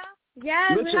everybody.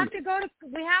 Listen, we have to go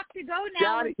now,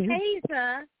 Johnny, with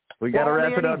Kessa. We got to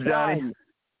wrap it up, Johnny.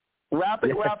 Wrap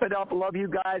it up. Love you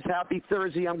guys. Happy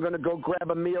Thursday. I'm going to go grab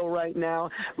a meal right now.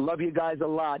 Love you guys a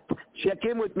lot. Check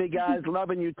in with me, guys.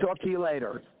 Loving you. Talk to you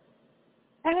later.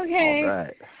 Okay. All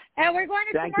right. And we're going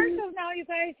to commercials now, you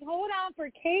guys. Hold on for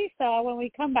Kessa when we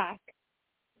come back.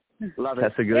 Love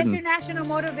it. International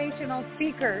motivational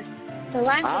speaker.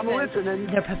 I'm listening.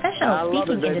 The professional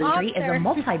speaking industry is a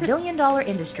multi-billion-dollar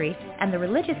industry, and the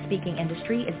religious speaking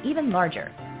industry is even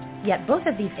larger. Yet both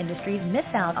of these industries miss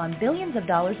out on billions of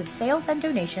dollars of sales and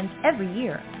donations every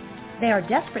year. They are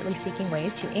desperately seeking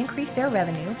ways to increase their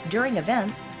revenue during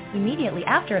events, immediately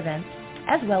after events,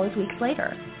 as well as weeks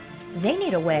later. They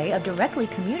need a way of directly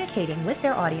communicating with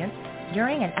their audience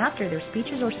during and after their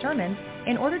speeches or sermons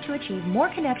in order to achieve more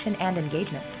connection and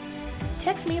engagement.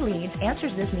 Text Me Leads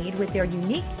answers this need with their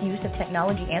unique use of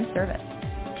technology and service.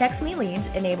 Text Me Leads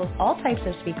enables all types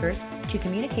of speakers to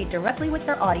communicate directly with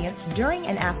their audience during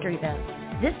and after events.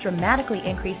 This dramatically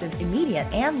increases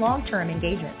immediate and long-term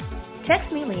engagement.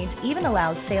 Text Me Leads even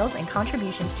allows sales and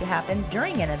contributions to happen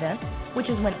during an event, which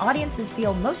is when audiences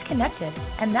feel most connected,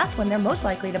 and that's when they're most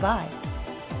likely to buy.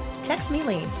 Text Me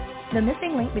Leads, the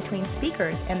missing link between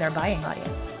speakers and their buying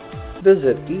audience.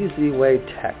 Visit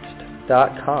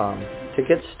easywaytext.com to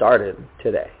get started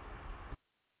today.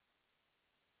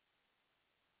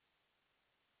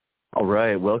 All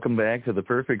right, welcome back to the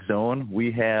Perfect Zone.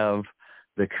 We have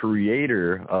the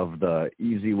creator of the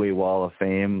Easy Way Wall of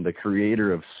Fame, the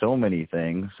creator of so many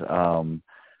things.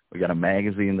 We got a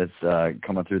magazine that's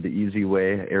coming through the Easy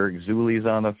Way. Eric Zuley's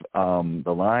on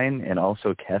the line, and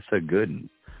also Kessa Gooden.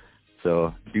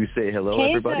 So do say hello,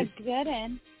 everybody. Kessa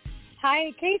Gooden.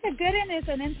 Hi, Kessa Gooden is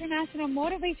an international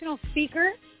motivational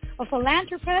speaker, a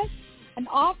philanthropist, an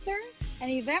author, an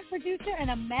event producer, and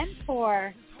a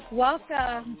mentor.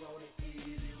 Welcome.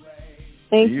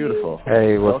 Thank Beautiful. you.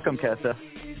 Hey, welcome, Kessa.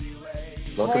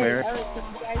 Welcome, Eric.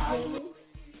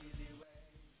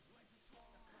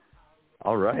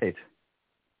 All right.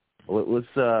 Well, let's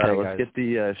get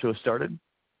the show started.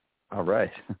 All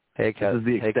right. Hey, Kessa.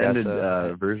 This is the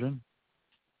extended version.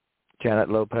 Janet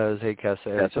Lopez. Hey,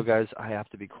 Kessa. So, guys, I have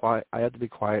to be quiet.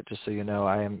 Just so you know.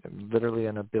 I am literally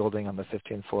in a building on the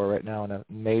 15th floor right now in a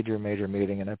major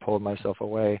meeting, and I pulled myself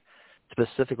away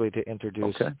specifically to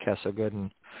introduce Kessa Gooden,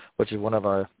 which is one of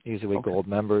our Easy Way Gold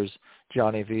members.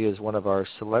 Johnny V is one of our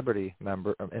celebrity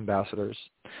ambassadors.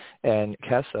 And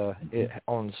Kessa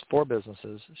owns 4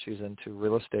 businesses. She's into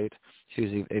real estate.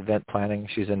 She's event planning.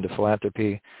 She's into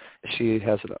philanthropy. She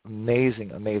has an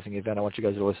amazing event. I want you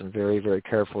guys to listen very, very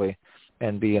carefully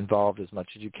and be involved as much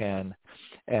as you can.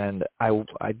 And I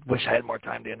wish I had more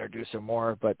time to introduce her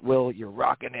more, but Will, you're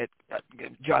rocking it.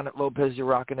 John Lopez, you're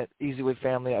rocking it. Easy Way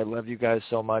family, I love you guys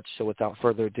so much. So without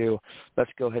further ado, let's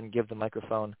go ahead and give the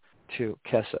microphone to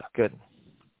Kessa Gooden.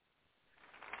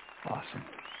 Awesome.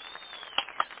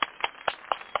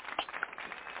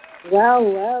 Well,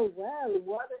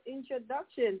 what an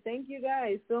introduction. Thank you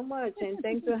guys so much, and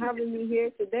thanks for having me here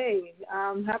today.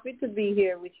 I'm happy to be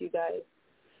here with you guys.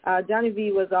 Johnny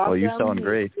V was awesome. Oh, you sound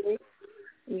great.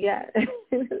 Yeah.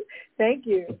 Thank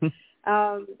you.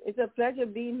 It's a pleasure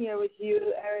being here with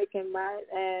you, Eric and Matt,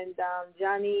 and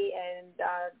Johnny, and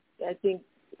I think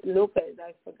Lopez.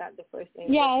 I forgot the first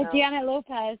name. Yeah, Janet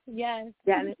Lopez. Yes.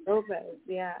 Janet Lopez.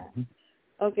 Yeah.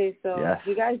 Okay, so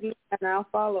you guys do that, and I'll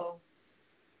follow.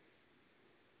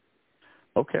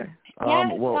 Okay. You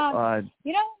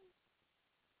know.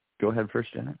 Go ahead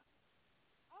first, Janet.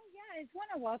 I just want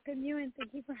to welcome you and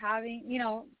thank you for having,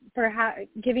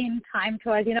 giving time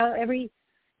to us. Every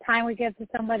time we get to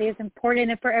somebody is important.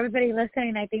 And for everybody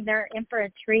listening, I think they're in for a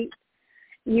treat.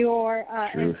 You're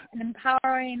an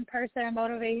empowering person, a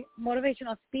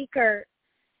motivational speaker.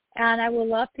 And I would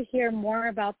love to hear more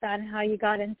about that and how you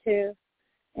got into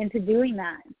doing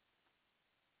that.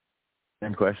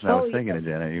 Same question I was thinking of,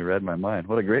 Janet. You read my mind.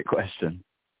 What a great question.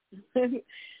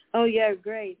 Oh, yeah,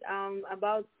 great.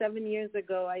 About 7 years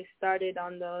ago, I started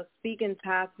on the speaking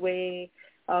pathway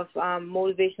of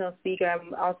motivational speaker.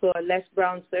 I'm also a Les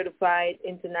Brown certified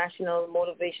international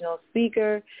motivational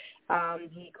speaker.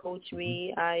 He coached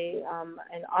me. I am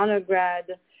an honor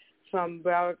grad from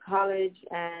Broward College,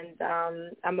 and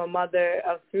I'm a mother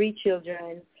of 3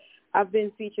 children. I've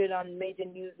been featured on major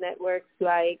news networks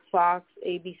like Fox,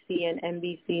 ABC, and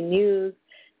NBC News.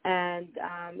 And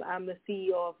I'm the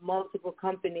CEO of multiple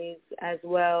companies as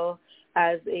well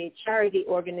as a charity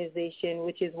organization,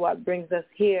 which is what brings us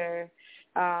here,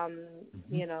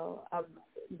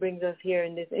 brings us here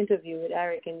in this interview with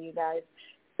Eric and you guys.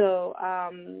 So,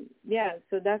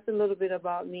 so that's a little bit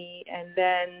about me. And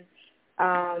then,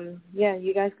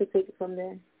 you guys could take it from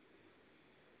there.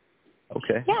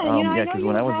 Okay. Yeah, I know because you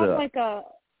when I have was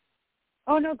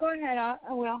Oh, no, go ahead. I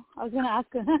was going to ask.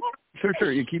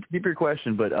 Sure. You keep your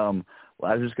question, but I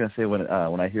was just going to say when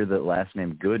I hear the last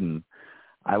name Gooden,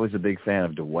 I was a big fan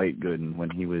of Dwight Gooden when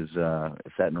he was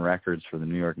setting records for the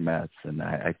New York Mets, and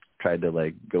I tried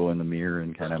to go in the mirror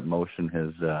and kind of motion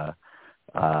his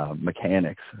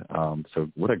mechanics. So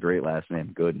what a great last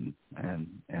name, Gooden,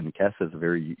 and Kessa is a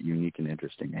very unique and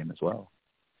interesting name as well.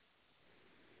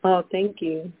 Oh, thank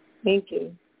you.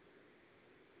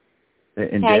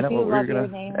 And I Janet, do what were love you your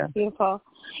gonna name. ask? It's beautiful.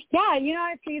 Yeah,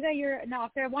 I see that you're an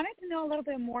author. I wanted to know a little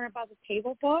bit more about the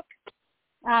table book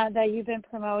that you've been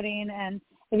promoting, and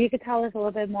if you could tell us a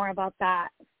little bit more about that.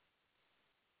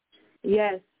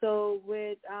 Yes, so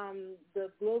with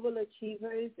the Global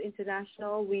Achievers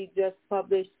International, we just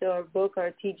published our book,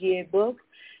 our TGA book,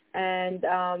 and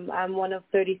I'm one of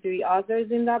 33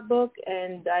 authors in that book,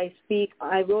 and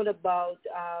I wrote about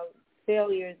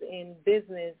failures in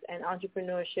business and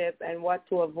entrepreneurship and what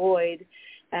to avoid,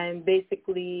 and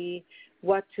basically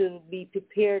what to be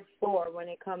prepared for when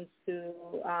it comes to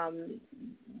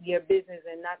your business,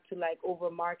 and not to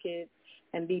overmarket,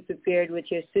 and be prepared with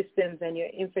your systems and your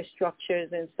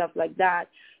infrastructures and stuff like that.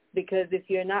 Because if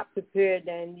you're not prepared,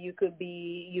 then you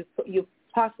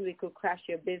possibly could crash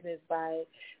your business by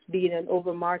being an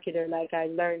overmarketer, like I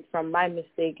learned from my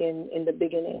mistake in the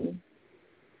beginning.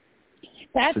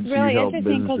 That's Since really you help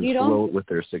interesting because you don't float with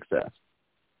their success.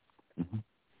 Mm-hmm.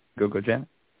 Go, Janet.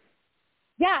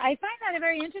 Yeah, I find that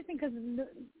very interesting because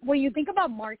when you think about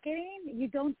marketing, you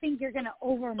don't think you're going to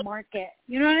over-market.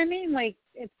 You know what I mean?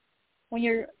 It's when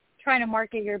you're trying to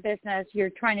market your business, you're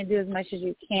trying to do as much as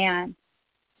you can.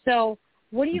 So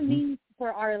what do you mean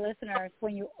for our listeners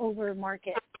when you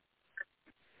over-market?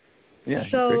 Yeah,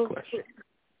 so, great question.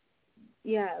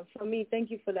 Yeah, for me,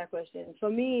 thank you for that question. For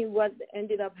me, what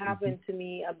ended up happening to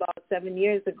me about 7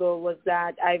 years ago was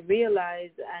that I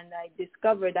realized and I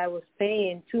discovered I was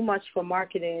paying too much for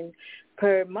marketing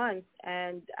per month,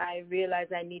 and I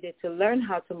realized I needed to learn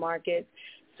how to market.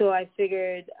 So I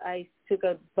figured I took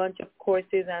a bunch of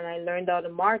courses and I learned how to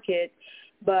market,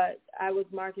 but I was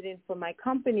marketing for my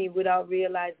company without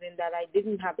realizing that I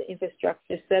didn't have the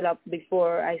infrastructure set up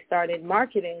before I started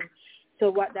marketing. So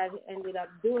what that ended up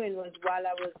doing was while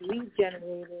I was lead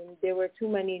generating, there were too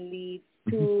many leads,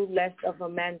 too less of a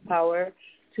manpower,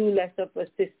 too less of a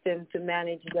system to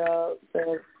manage the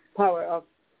power of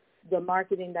the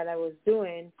marketing that I was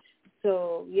doing.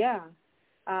 So, yeah,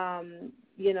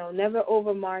 never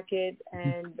overmarket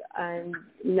and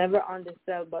never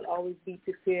undersell, but always be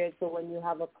prepared for when you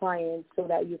have a client so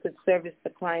that you could service the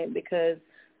client, because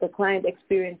the client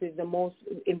experience is the most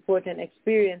important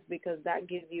experience, because that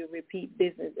gives you repeat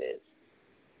businesses.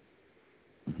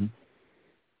 Mm-hmm.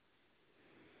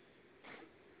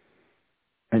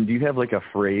 And do you have like a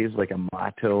phrase, like a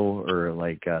motto, or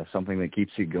like something that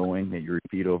keeps you going that you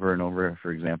repeat over and over?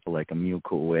 For example, like Emile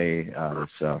Coué,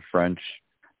 this French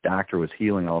doctor, was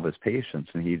healing all of his patients,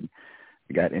 and he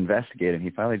got investigated, and he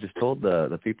finally just told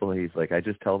the people, he's like, I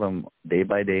just tell them day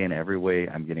by day in every way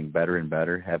I'm getting better and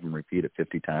better, have them repeat it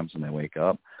 50 times when they wake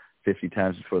up, 50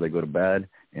 times before they go to bed,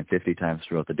 and 50 times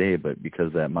throughout the day. But because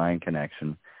of that mind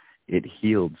connection, it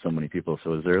healed so many people.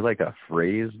 So is there like a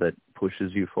phrase that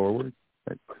pushes you forward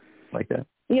like that?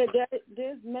 Yeah,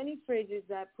 there's many phrases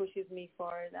that pushes me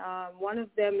forward. One of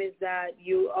them is that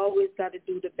you always got to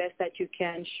do the best that you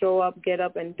can. Show up, get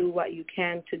up, and do what you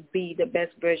can to be the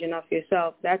best version of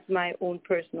yourself. That's my own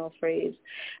personal phrase.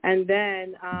 And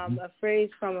then a phrase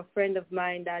from a friend of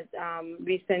mine that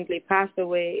recently passed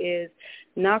away is,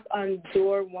 knock on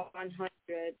door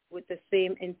 100 with the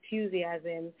same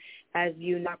enthusiasm as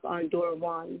you knock on door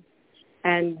 1.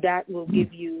 And that will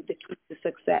give you the key to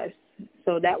success.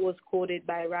 So that was quoted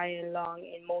by Ryan Long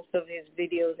in most of his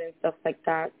videos and stuff like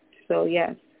that. So,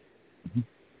 yes.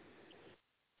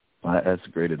 Well, that's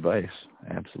great advice.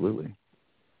 Absolutely.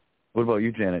 What about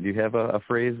you, Janet? Do you have a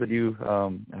phrase that you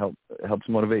helps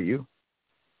motivate you?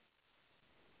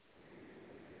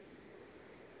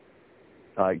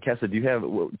 Kessa,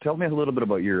 tell me a little bit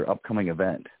about your upcoming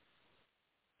event.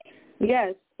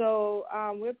 Yes. So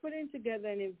we're putting together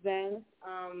an event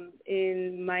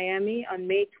in Miami on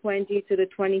May 20 to the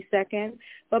 22nd.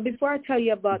 But before I tell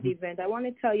you about the event, I want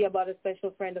to tell you about a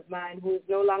special friend of mine who is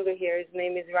no longer here. His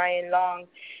name is Ryan Long.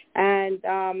 And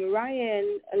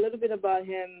Ryan, a little bit about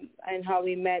him and how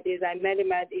we met is I met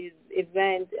him at his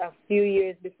event a few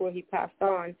years before he passed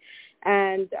on.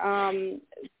 And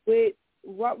with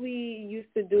what we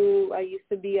used to do, I used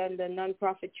to be on the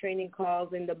nonprofit training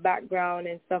calls in the background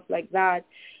and stuff like that.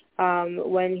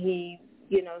 When he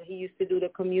used to do the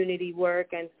community work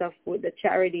and stuff with the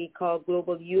charity called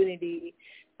Global Unity.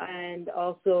 And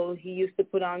also he used to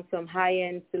put on some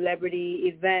high-end celebrity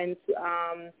events,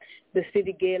 the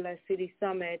City Gala, City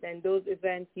Summit, and those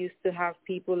events used to have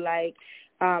people like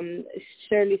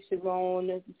Shirley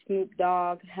Theron, Snoop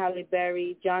Dogg, Halle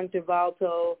Berry, John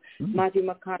Travolta, Matthew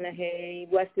McConaughey,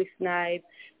 Wesley Snipes,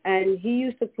 and he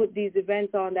used to put these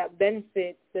events on that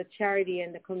benefit the charity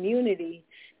and the community.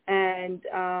 And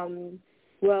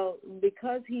well,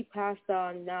 because he passed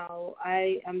on now,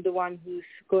 I am the one who's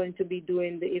going to be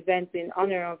doing the event in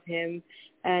honor of him,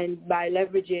 and by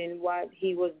leveraging what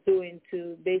he was doing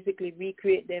to basically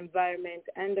recreate the environment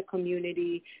and the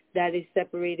community that is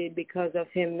separated because of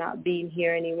him not being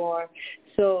here anymore.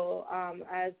 So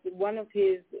as one of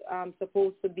his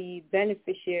supposed to be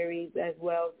beneficiaries as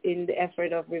well in the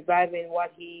effort of reviving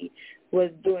what he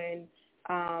was doing,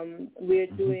 we're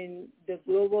doing the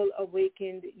Global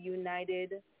Awakened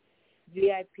United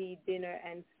VIP Dinner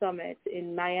and Summit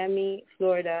in Miami,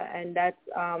 Florida, and that's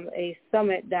a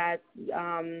summit that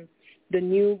the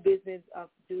new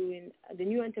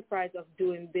enterprise of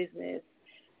doing business,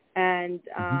 and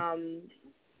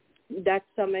that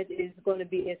summit is going to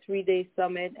be a 3-day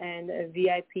summit and a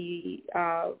VIP,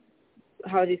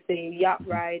 yacht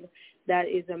ride that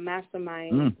is a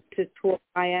mastermind to tour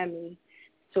Miami.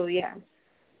 So, yeah.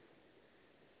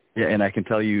 Yeah, and I can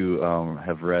tell you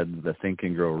have read the Think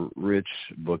and Grow Rich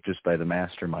book just by the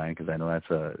mastermind, because I know that's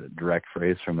a direct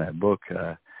phrase from that book.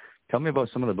 Tell me about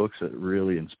some of the books that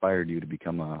really inspired you to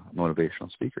become a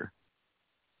motivational speaker.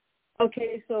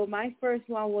 Okay, so my first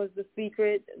one was The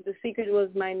Secret. The Secret was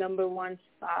my number one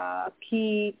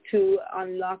key to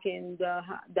unlocking the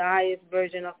highest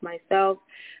version of myself.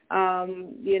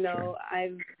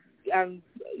 I've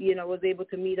was able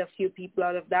to meet a few people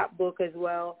out of that book as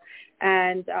well.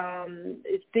 And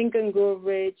it's Think and Grow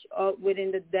Rich,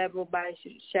 Within the Devil by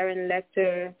Sharon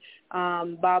Lecter,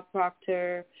 Bob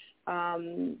Proctor.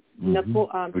 Who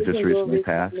just recently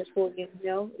passed. Napoleon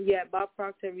Hill. Yeah, Bob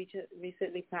Proctor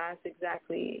recently passed,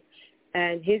 exactly.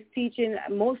 And his teaching,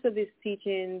 most of his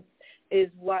teachings is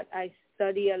what I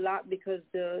study a lot because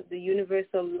the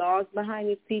universal laws behind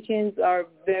his teachings are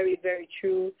very, very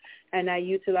true, and I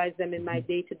utilize them in my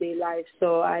day-to-day life.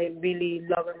 So I really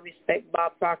love and respect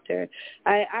Bob Proctor.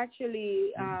 I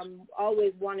actually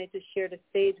always wanted to share the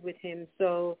stage with him.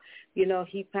 So,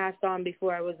 he passed on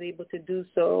before I was able to do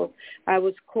so. I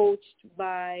was coached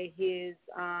by his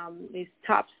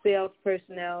top sales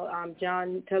personnel,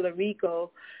 John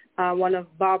Tellerico, one of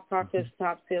Bob Proctor's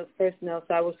top sales personnel.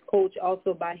 So I was coached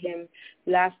also by him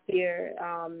last year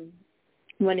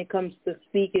when it comes to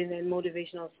speaking and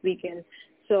motivational speaking.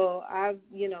 So I've,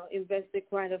 invested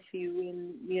quite a few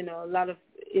in, a lot of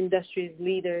industries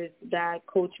leaders that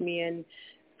coach me and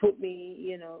put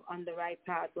me, on the right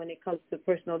path when it comes to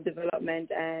personal development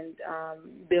and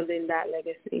building that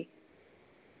legacy.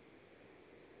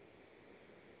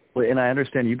 Well, and I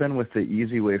understand you've been with the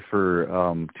Easy Way for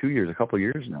a couple of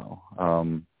years now.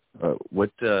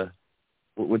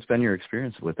 What's been your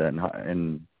experience with that,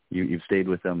 and you've stayed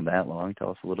with them that long? Tell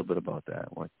us a little bit about that.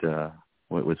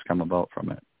 What's come about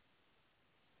from it?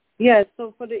 Yeah,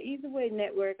 so for the Easy Way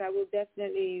Network, I would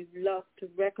definitely love to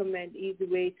recommend Easy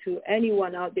Way to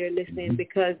anyone out there listening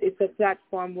because it's a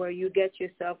platform where you get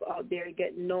yourself out there,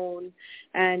 get known,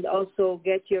 and also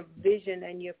get your vision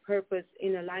and your purpose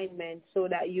in alignment so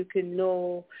that you can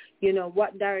know,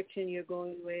 what direction you're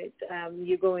going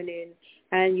in,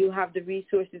 and you have the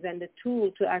resources and the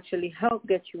tool to actually help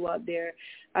get you out there.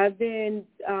 I've been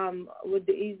with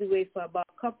the Easy Way for about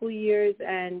a couple of years,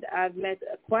 and I've met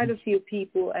quite a few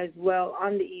people as well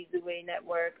on the Easy Way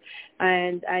Network,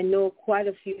 and I know quite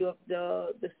a few of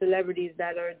the celebrities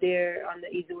that are there on the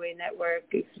Easy Way Network,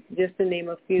 just to name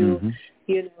a few,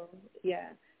 yeah.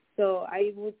 So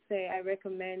I would say I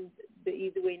recommend the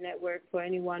Easy Way Network for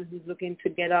anyone who's looking to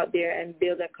get out there and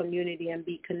build a community and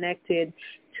be connected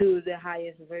to the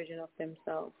highest version of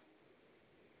themselves.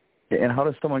 And how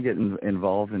does someone get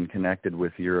involved and connected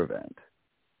with your event?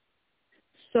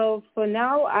 So for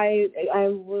now, I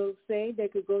will say they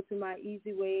could go to my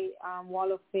Easy Way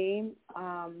Wall of Fame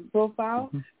profile.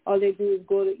 All they do is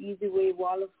go to Easy Way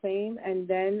Wall of Fame, and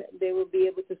then they will be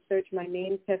able to search my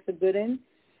name, Kessa Gooden,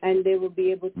 and they will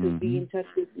be able to be in touch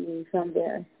with me from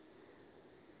there.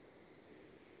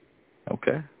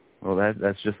 Okay. Well,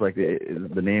 that's just like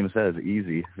the name says,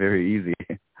 easy, very easy.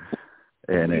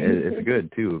 And it's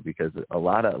good, too, because a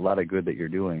lot of good that you're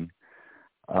doing.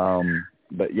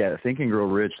 But, yeah, Think and Grow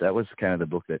Rich, that was kind of the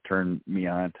book that turned me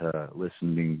on to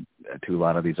listening to a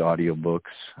lot of these audio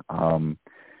books.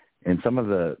 And some of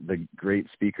the great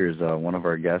speakers, one of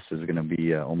our guests is going to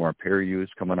be Omar Periu's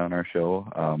coming on our show.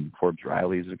 Forbes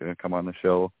Riley's going to come on the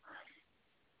show.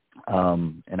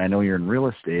 And I know you're in real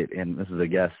estate, and this is a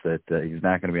guest that he's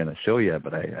not going to be on the show yet,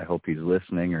 but I hope he's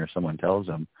listening or someone tells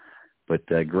him. But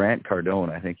Grant Cardone,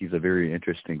 I think he's a very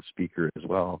interesting speaker as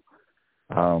well.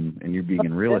 And you being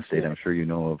in real estate, I'm sure you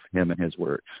know of him and his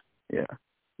works. Yeah.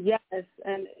 Yes,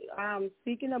 and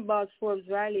speaking about Forbes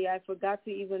Riley, I forgot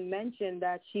to even mention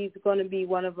that she's going to be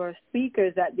one of our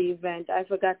speakers at the event. I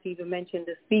forgot to even mention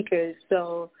the speakers.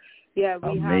 So, yeah,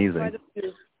 we have quite a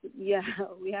few. Yeah,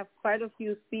 we have quite a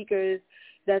few speakers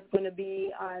that's going to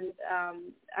be on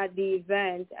at the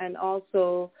event, and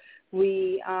also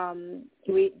we have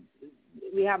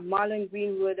Marlon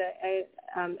Greenwood,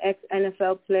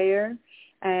 ex-NFL player,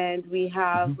 and we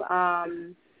have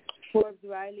Forbes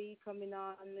Riley coming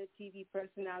on, the TV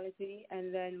personality,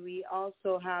 and then we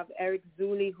also have Eric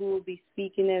Zuli, who will be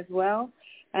speaking as well,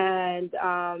 and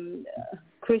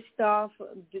Christoph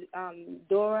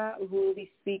Dora, who will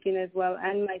be speaking as well,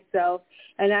 and myself.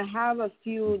 And I have a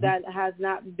few that has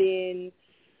not been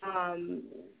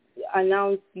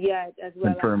announced yet as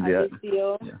well. Confirmed yet.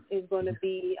 Alicio is going to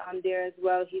be on there as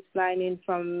well. He's flying in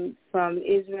from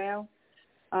Israel.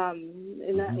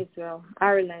 Not Israel,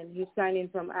 Ireland. He's flying in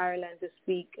from Ireland to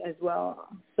speak as well.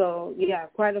 So, yeah,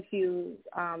 quite a few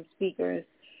speakers.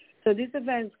 So this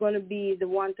event is going to be the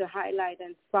one to highlight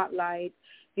and spotlight,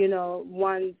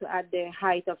 ones at the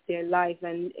height of their life.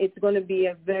 And it's going to be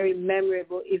a very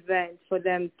memorable event for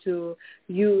them to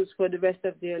use for the rest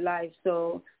of their life.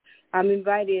 So I'm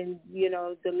inviting,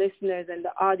 the listeners and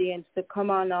the audience to come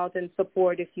on out and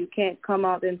support. If you can't come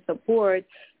out and support,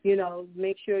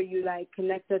 make sure you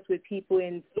connect us with people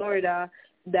in Florida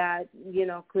that,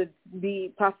 could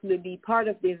possibly be part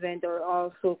of the event or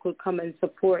also could come and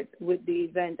support with the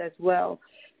event as well.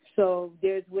 So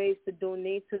there's ways to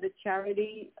donate to the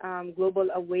charity, Global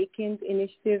Awakened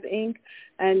Initiative, Inc.,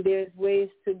 and there's ways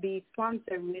to be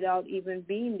sponsored without even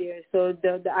being there. So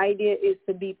the idea is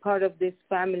to be part of this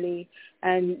family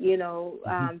and,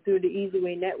 through the Easy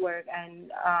Way Network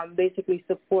and basically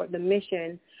support the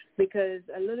mission, because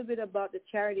a little bit about the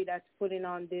charity that's putting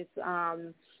on this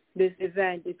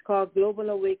event. It's called Global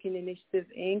Awakening Initiative,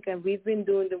 Inc., and we've been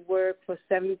doing the work for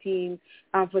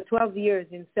 12 years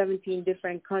in 17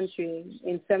 different countries,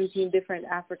 in 17 different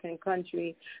African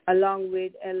countries, along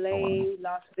with LA,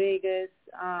 Las Vegas,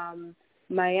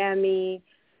 Miami,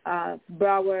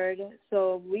 Broward.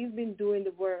 So we've been doing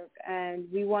the work, and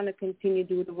we want to continue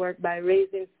to do the work by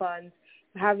raising funds,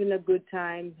 having a good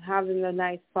time, having a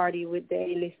nice party with the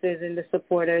A-listers and the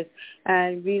supporters,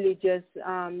 and really just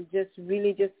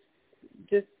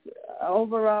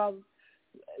overall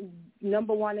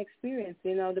number one experience,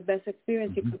 the best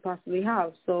experience you could possibly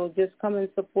have. So just come and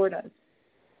support us.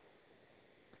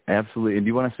 Absolutely. And do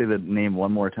you want to say the name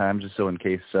one more time, just so in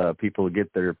case people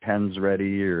get their pens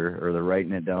ready or they're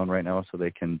writing it down right now so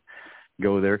they can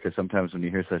go there? Because sometimes when you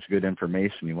hear such good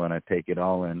information, you want to take it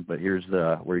all in. But here's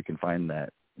where you can find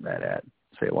that at.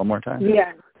 Say it one more time.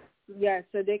 Yeah.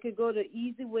 So they could go to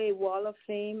Easy Way Wall of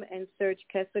Fame and search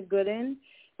Kessa Gooden,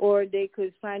 or they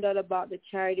could find out about the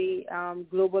charity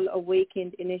Global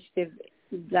Awakened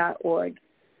Initiative.org.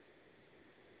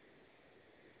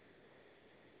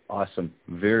 Awesome.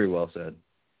 Very well said.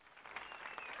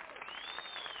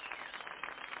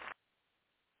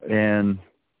 And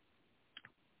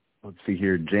let's see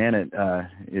here. Janet,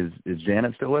 is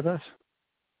Janet still with us?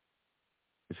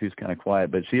 She's kind of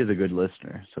quiet, but she is a good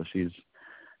listener. So she's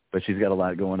got a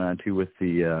lot going on too with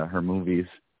her movies.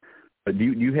 But do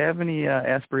you have any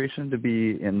aspiration to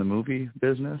be in the movie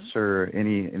business or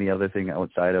any other thing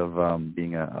outside of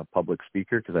being a public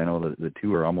speaker? Because I know that the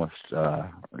two are almost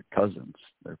cousins.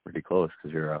 They're pretty close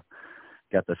because you're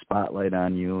got the spotlight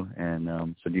on you.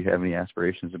 And so do you have any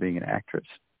aspirations of being an actress?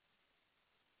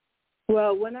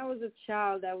 Well, when I was a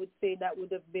child, I would say that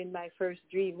would have been my first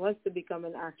dream, was to become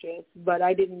an actress. But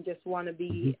I didn't just want to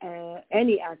be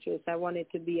any actress. I wanted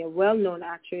to be a well-known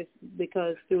actress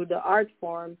because through the art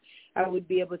form, I would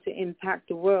be able to impact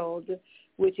the world,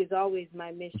 which is always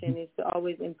my mission, is to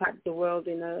always impact the world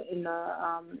in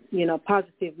a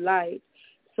positive light.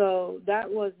 So that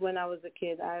was when I was a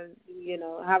kid. I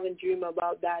haven't dreamed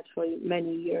about that for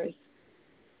many years.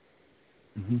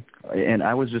 Mm-hmm. And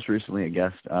I was just recently a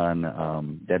guest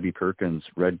on Debbie Perkins'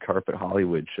 Red Carpet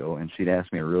Hollywood show, and she'd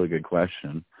asked me a really good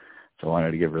question, so I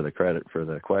wanted to give her the credit for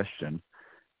the question.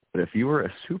 But if you were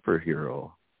a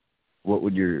superhero, what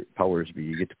would your powers be?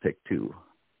 You get to pick two.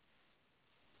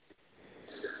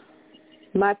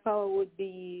 My power would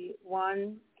be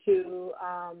one to,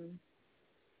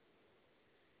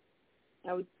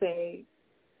 I would say,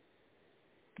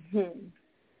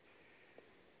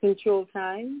 control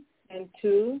time. And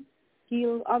two,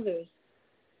 heal others.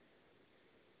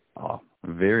 Oh,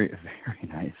 very, very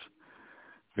nice.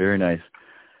 Very nice.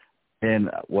 And,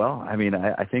 well, I mean,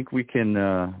 I think we can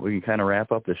kind of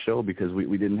wrap up the show because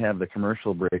we didn't have the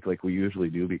commercial break like we usually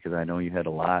do because I know you had a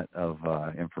lot of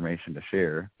information to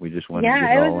share. We just wanted to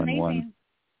get it all in one.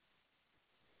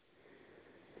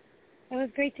 It was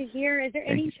great to hear. Is there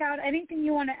anything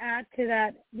you want to add to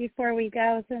that before we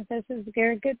go, since this is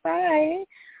your goodbye?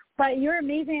 But you're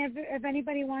amazing. If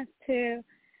anybody wants to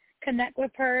connect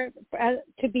with her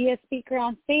to be a speaker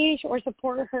on stage or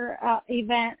support her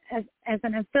event as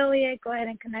an affiliate, go ahead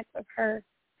and connect with her.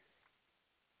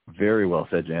 Very well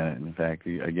said, Janet. In fact,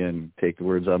 you, again, take the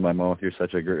words out of my mouth. You're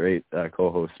such a great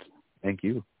co-host. Thank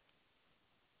you.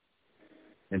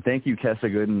 And thank you, Kessa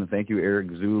Gooden. Thank you, Eric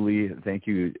Zuli. Thank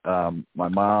you, my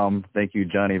mom. Thank you,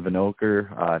 Johnny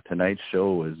Venokur. Tonight's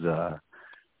show was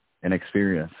an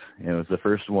experience. It was the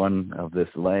first one of this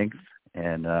length,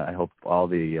 and I hope all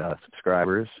the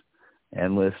subscribers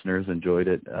and listeners enjoyed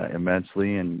it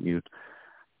immensely, and you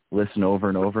listen over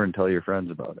and over and tell your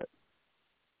friends about it.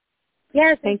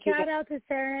 Yes, and shout out to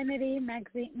Serenity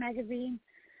magazine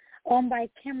owned by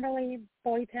Kimberly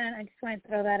Boyton. I just want to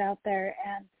throw that out there.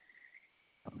 And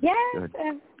yes,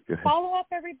 and follow up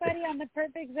everybody on The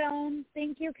Perfect Zone.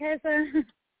 Thank you, Kessa.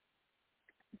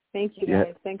 Thank you,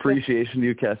 guys. Appreciation to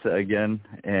you, Kessa, again.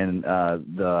 And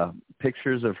the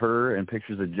pictures of her and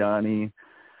pictures of Johnny,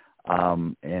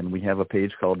 and we have a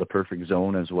page called The Perfect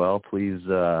Zone as well. Please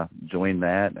join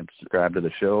that and subscribe to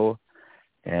the show.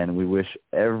 And we wish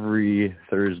every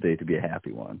Thursday to be a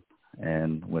happy one.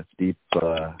 And with deep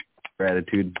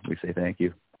gratitude, we say thank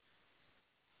you.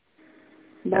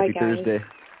 Bye, Happy guys. Thursday.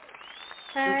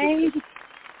 Bye.